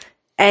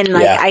 And,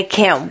 like, I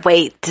can't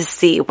wait to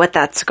see what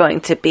that's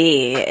going to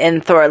be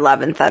in Thor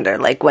Love and Thunder.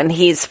 Like, when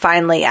he's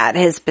finally at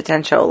his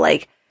potential,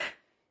 like,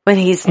 when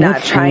he's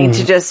not trying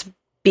to just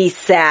be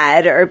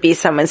sad or be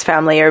someone's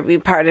family or be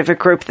part of a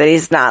group that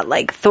he's not.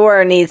 Like,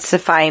 Thor needs to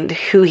find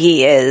who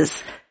he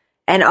is,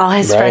 and all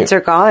his friends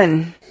are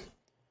gone.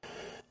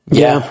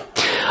 Yeah.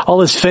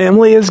 All his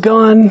family is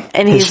gone.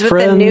 And he's with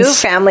a new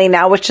family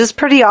now, which is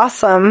pretty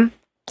awesome.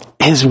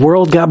 His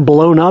world got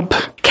blown up.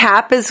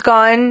 Cap is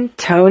gone.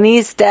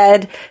 Tony's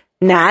dead.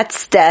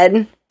 Nat's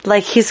dead.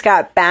 Like, he's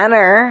got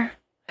Banner,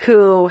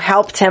 who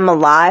helped him a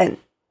lot.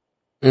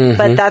 Mm-hmm.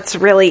 But that's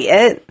really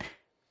it.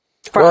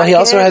 Rocket, well, he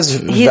also has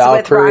he's Valkyrie.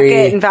 With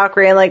Rocket and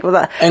Valkyrie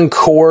and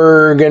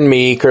Korg and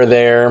Meek are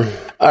there.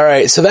 All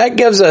right, so that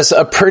gives us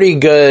a pretty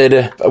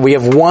good... We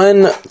have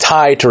one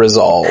tie to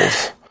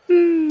resolve.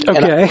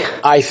 Okay.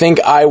 I think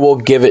I will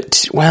give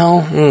it...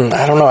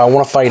 I don't know. I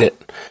want to fight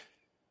it.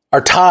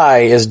 Our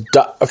tie is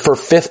for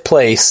 5th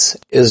place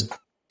is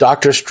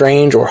Doctor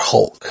Strange or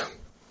Hulk.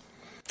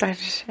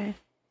 Doctor Strange.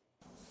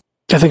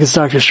 I think it's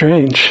Doctor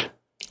Strange.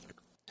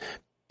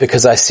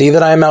 Because I see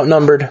that I am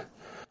outnumbered,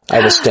 I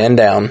will stand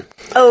down.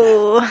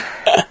 Oh.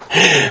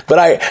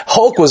 But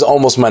Hulk was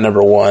almost my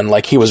number one.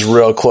 Like, he was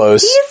real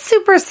close. He's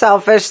super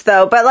selfish,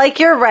 though. But, like,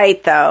 you're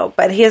right, though.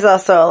 But he's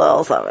also a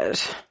little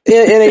selfish.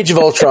 In Age of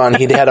Ultron,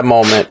 he had a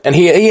moment. And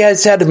he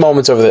has had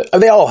moments over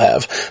they all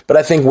have. But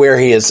I think where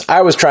he is,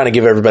 I was trying to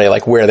give everybody,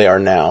 like, where they are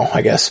now,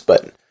 I guess.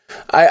 But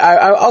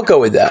I'll go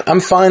with that.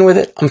 I'm fine with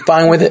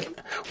it.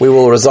 We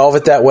will resolve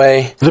it that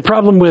way. The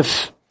problem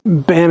with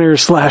Banner /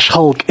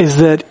 Hulk is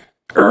that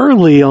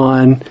early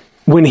on,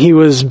 when he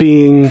was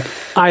being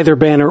either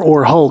Banner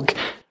or Hulk,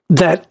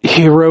 that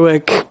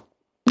heroic,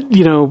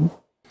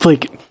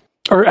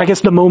 or I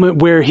guess the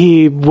moment where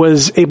he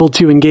was able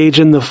to engage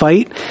in the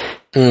fight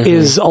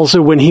is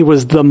also when he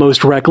was the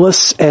most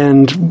reckless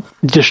and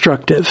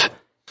destructive.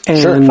 And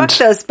sure. Fuck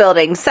those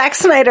buildings. Zack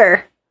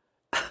Snyder.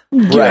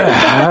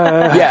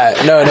 Right.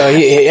 No.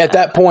 He, at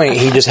that point,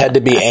 he just had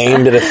to be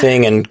aimed at a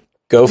thing and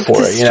go for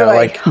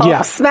it.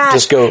 Hulk smash.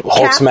 Just go Hulk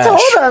Cap smash.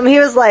 Told him, he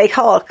was like,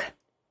 Hulk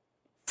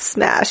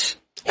smash.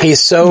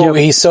 He's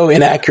so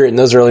inaccurate in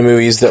those early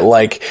movies that,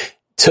 like,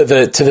 to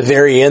the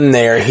very end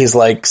there, he's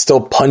like still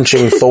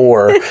punching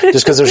Thor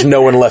just because there's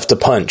no one left to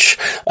punch.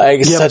 Like,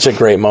 it's such a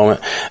great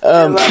moment.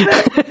 I love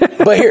it.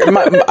 But here,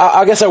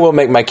 I guess I will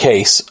make my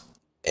case.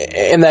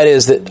 And that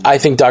is that I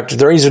think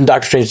the reason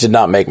Doctor Strange did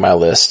not make my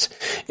list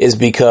is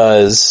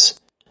because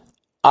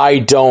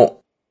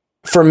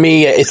for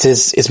me,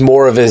 it's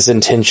more of his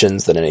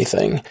intentions than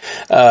anything.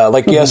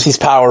 Yes, he's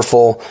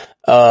powerful.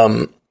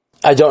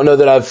 I don't know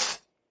that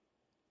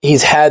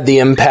he's had the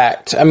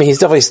impact. I mean,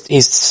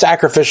 he's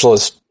sacrificial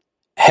as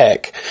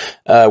heck,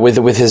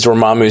 with his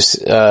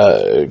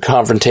Dormammu's,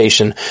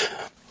 confrontation.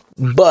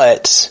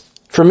 But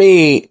for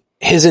me,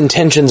 his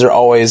intentions are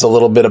always a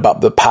little bit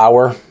about the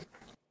power.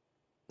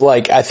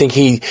 Like, I think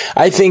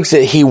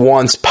that he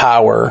wants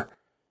power,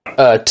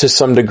 to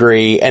some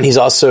degree, and he's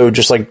also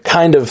just like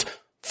kind of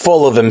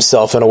full of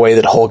himself in a way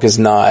that Hulk is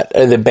not,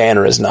 that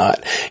Banner is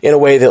not. In a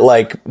way that,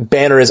 like,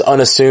 Banner is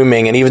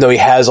unassuming, and even though he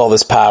has all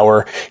this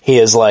power,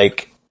 he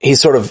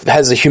sort of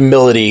has a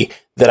humility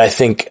that I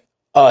think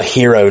a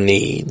hero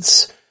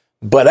needs.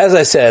 But as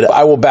I said,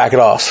 I will back it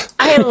off.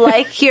 I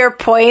like your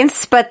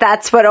points, but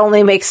that's what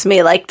only makes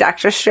me like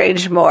Doctor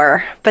Strange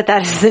more. But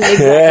that doesn't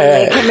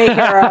exactly make him a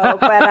hero,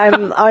 but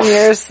I'm on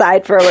your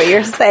side for what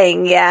you're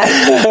saying, yeah.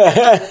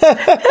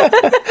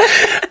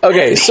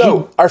 Okay,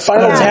 so our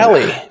final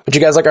tally. Would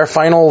you guys like our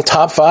final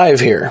top 5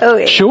 here? Oh,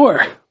 yeah.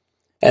 Sure.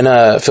 And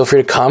feel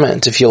free to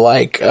comment if you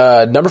like.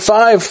 Number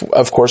 5,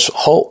 of course,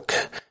 Hulk,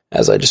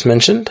 as I just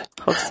mentioned.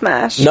 Hulk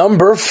smash.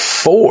 Number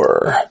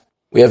 4.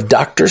 We have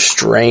Doctor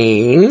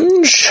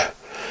Strange.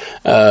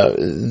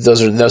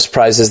 Those are no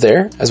surprises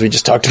there, as we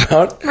just talked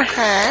about.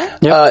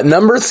 Uh-huh.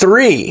 Number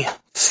 3,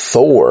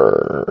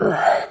 Thor.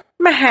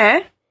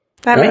 Uh-huh.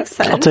 That makes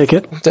sense. I'll take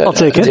it. I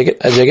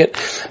take it.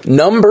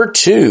 Number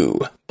 2,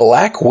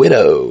 Black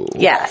Widow.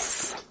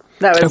 Yes.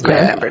 That was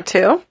my number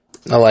 2.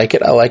 I like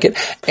it.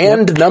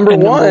 And number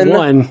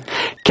 1,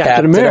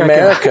 Captain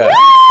America.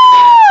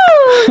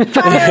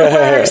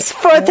 Fireworks,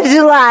 4th of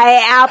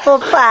July, apple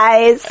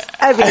pies,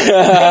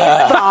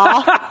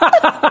 baseball.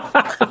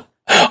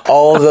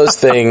 All of those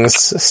things.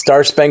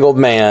 Star Spangled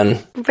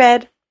Man.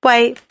 Red,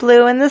 white,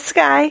 blue in the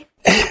sky.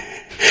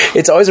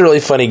 It's always a really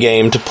funny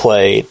game to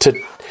play,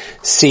 to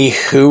see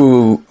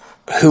who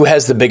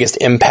has the biggest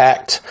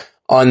impact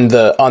on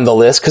the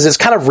list, because it's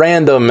kind of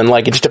random, and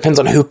like it just depends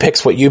on who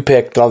picks what you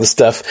picked and all this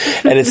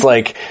stuff. And it's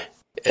like,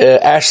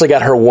 Ashley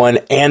got her 1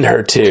 and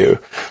her 2.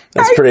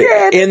 That's pretty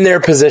in their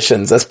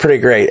positions. That's pretty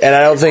great. And I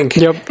don't think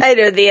I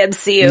know the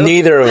MCU.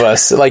 Neither of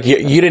us, like you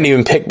didn't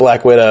even pick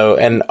Black Widow,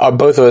 and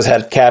both of us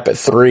had Cap at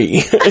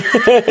 3.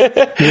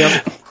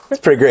 That's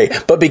pretty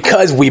great. But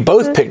because we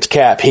both picked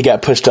Cap, he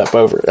got pushed up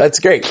over. That's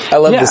great. I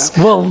love this.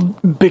 Well,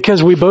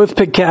 because we both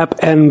picked Cap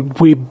and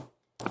we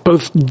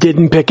both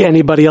didn't pick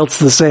anybody else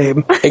the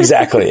same.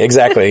 Exactly.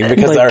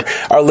 Because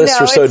our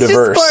lists are so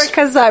diverse. It's just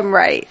because I'm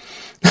right.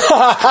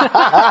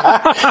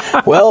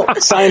 Well,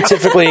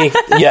 scientifically,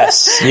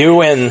 yes, you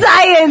win.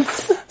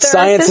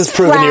 Science has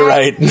proven you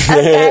right.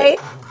 Okay.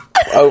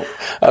 Oh,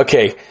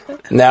 okay.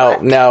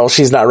 Now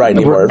she's not right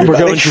anymore. We're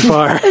going too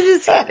far. I'm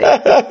just kidding.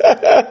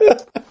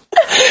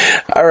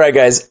 All right,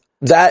 guys.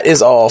 that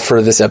is all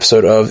for this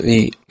episode of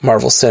the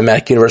Marvel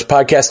Cinematic Universe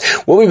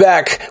podcast. We'll be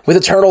back with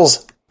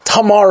Eternals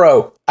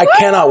tomorrow. I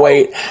cannot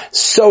wait.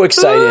 So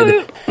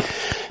excited.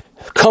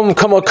 Come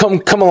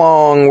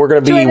along. We're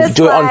going to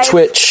do it on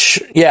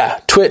Twitch. Yeah.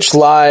 Twitch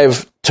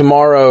live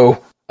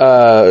tomorrow,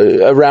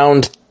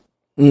 around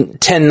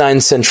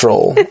 10/9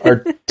 Central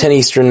or 10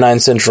 Eastern, 9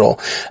 Central.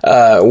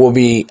 We'll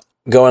be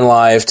going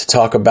live to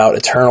talk about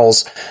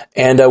Eternals,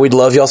 and we'd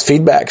love y'all's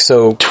feedback.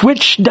 So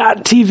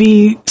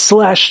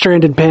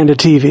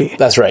twitch.tv/StrandedPandaTV.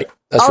 That's right.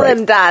 That's all right.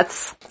 them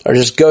dots. Or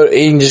you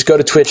can just go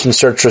to Twitch and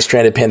search for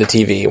Stranded Panda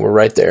TV. We're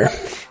right there.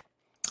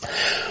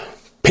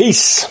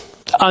 Peace.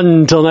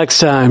 Until next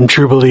time,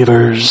 true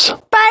believers.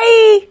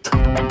 Bye.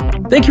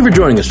 Thank you for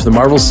joining us for the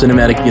Marvel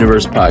Cinematic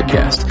Universe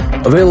podcast.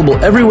 Available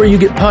everywhere you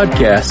get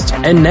podcasts,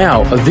 and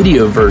now a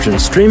video version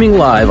streaming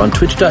live on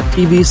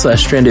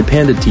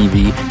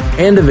twitch.tv/StrandedPandaTV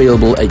and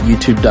available at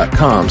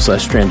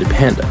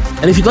youtube.com/StrandedPanda.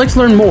 And if you'd like to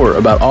learn more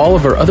about all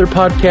of our other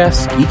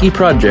podcasts, geeky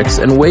projects,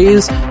 and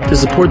ways to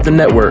support the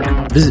network,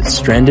 visit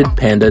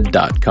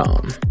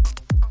StrandedPanda.com.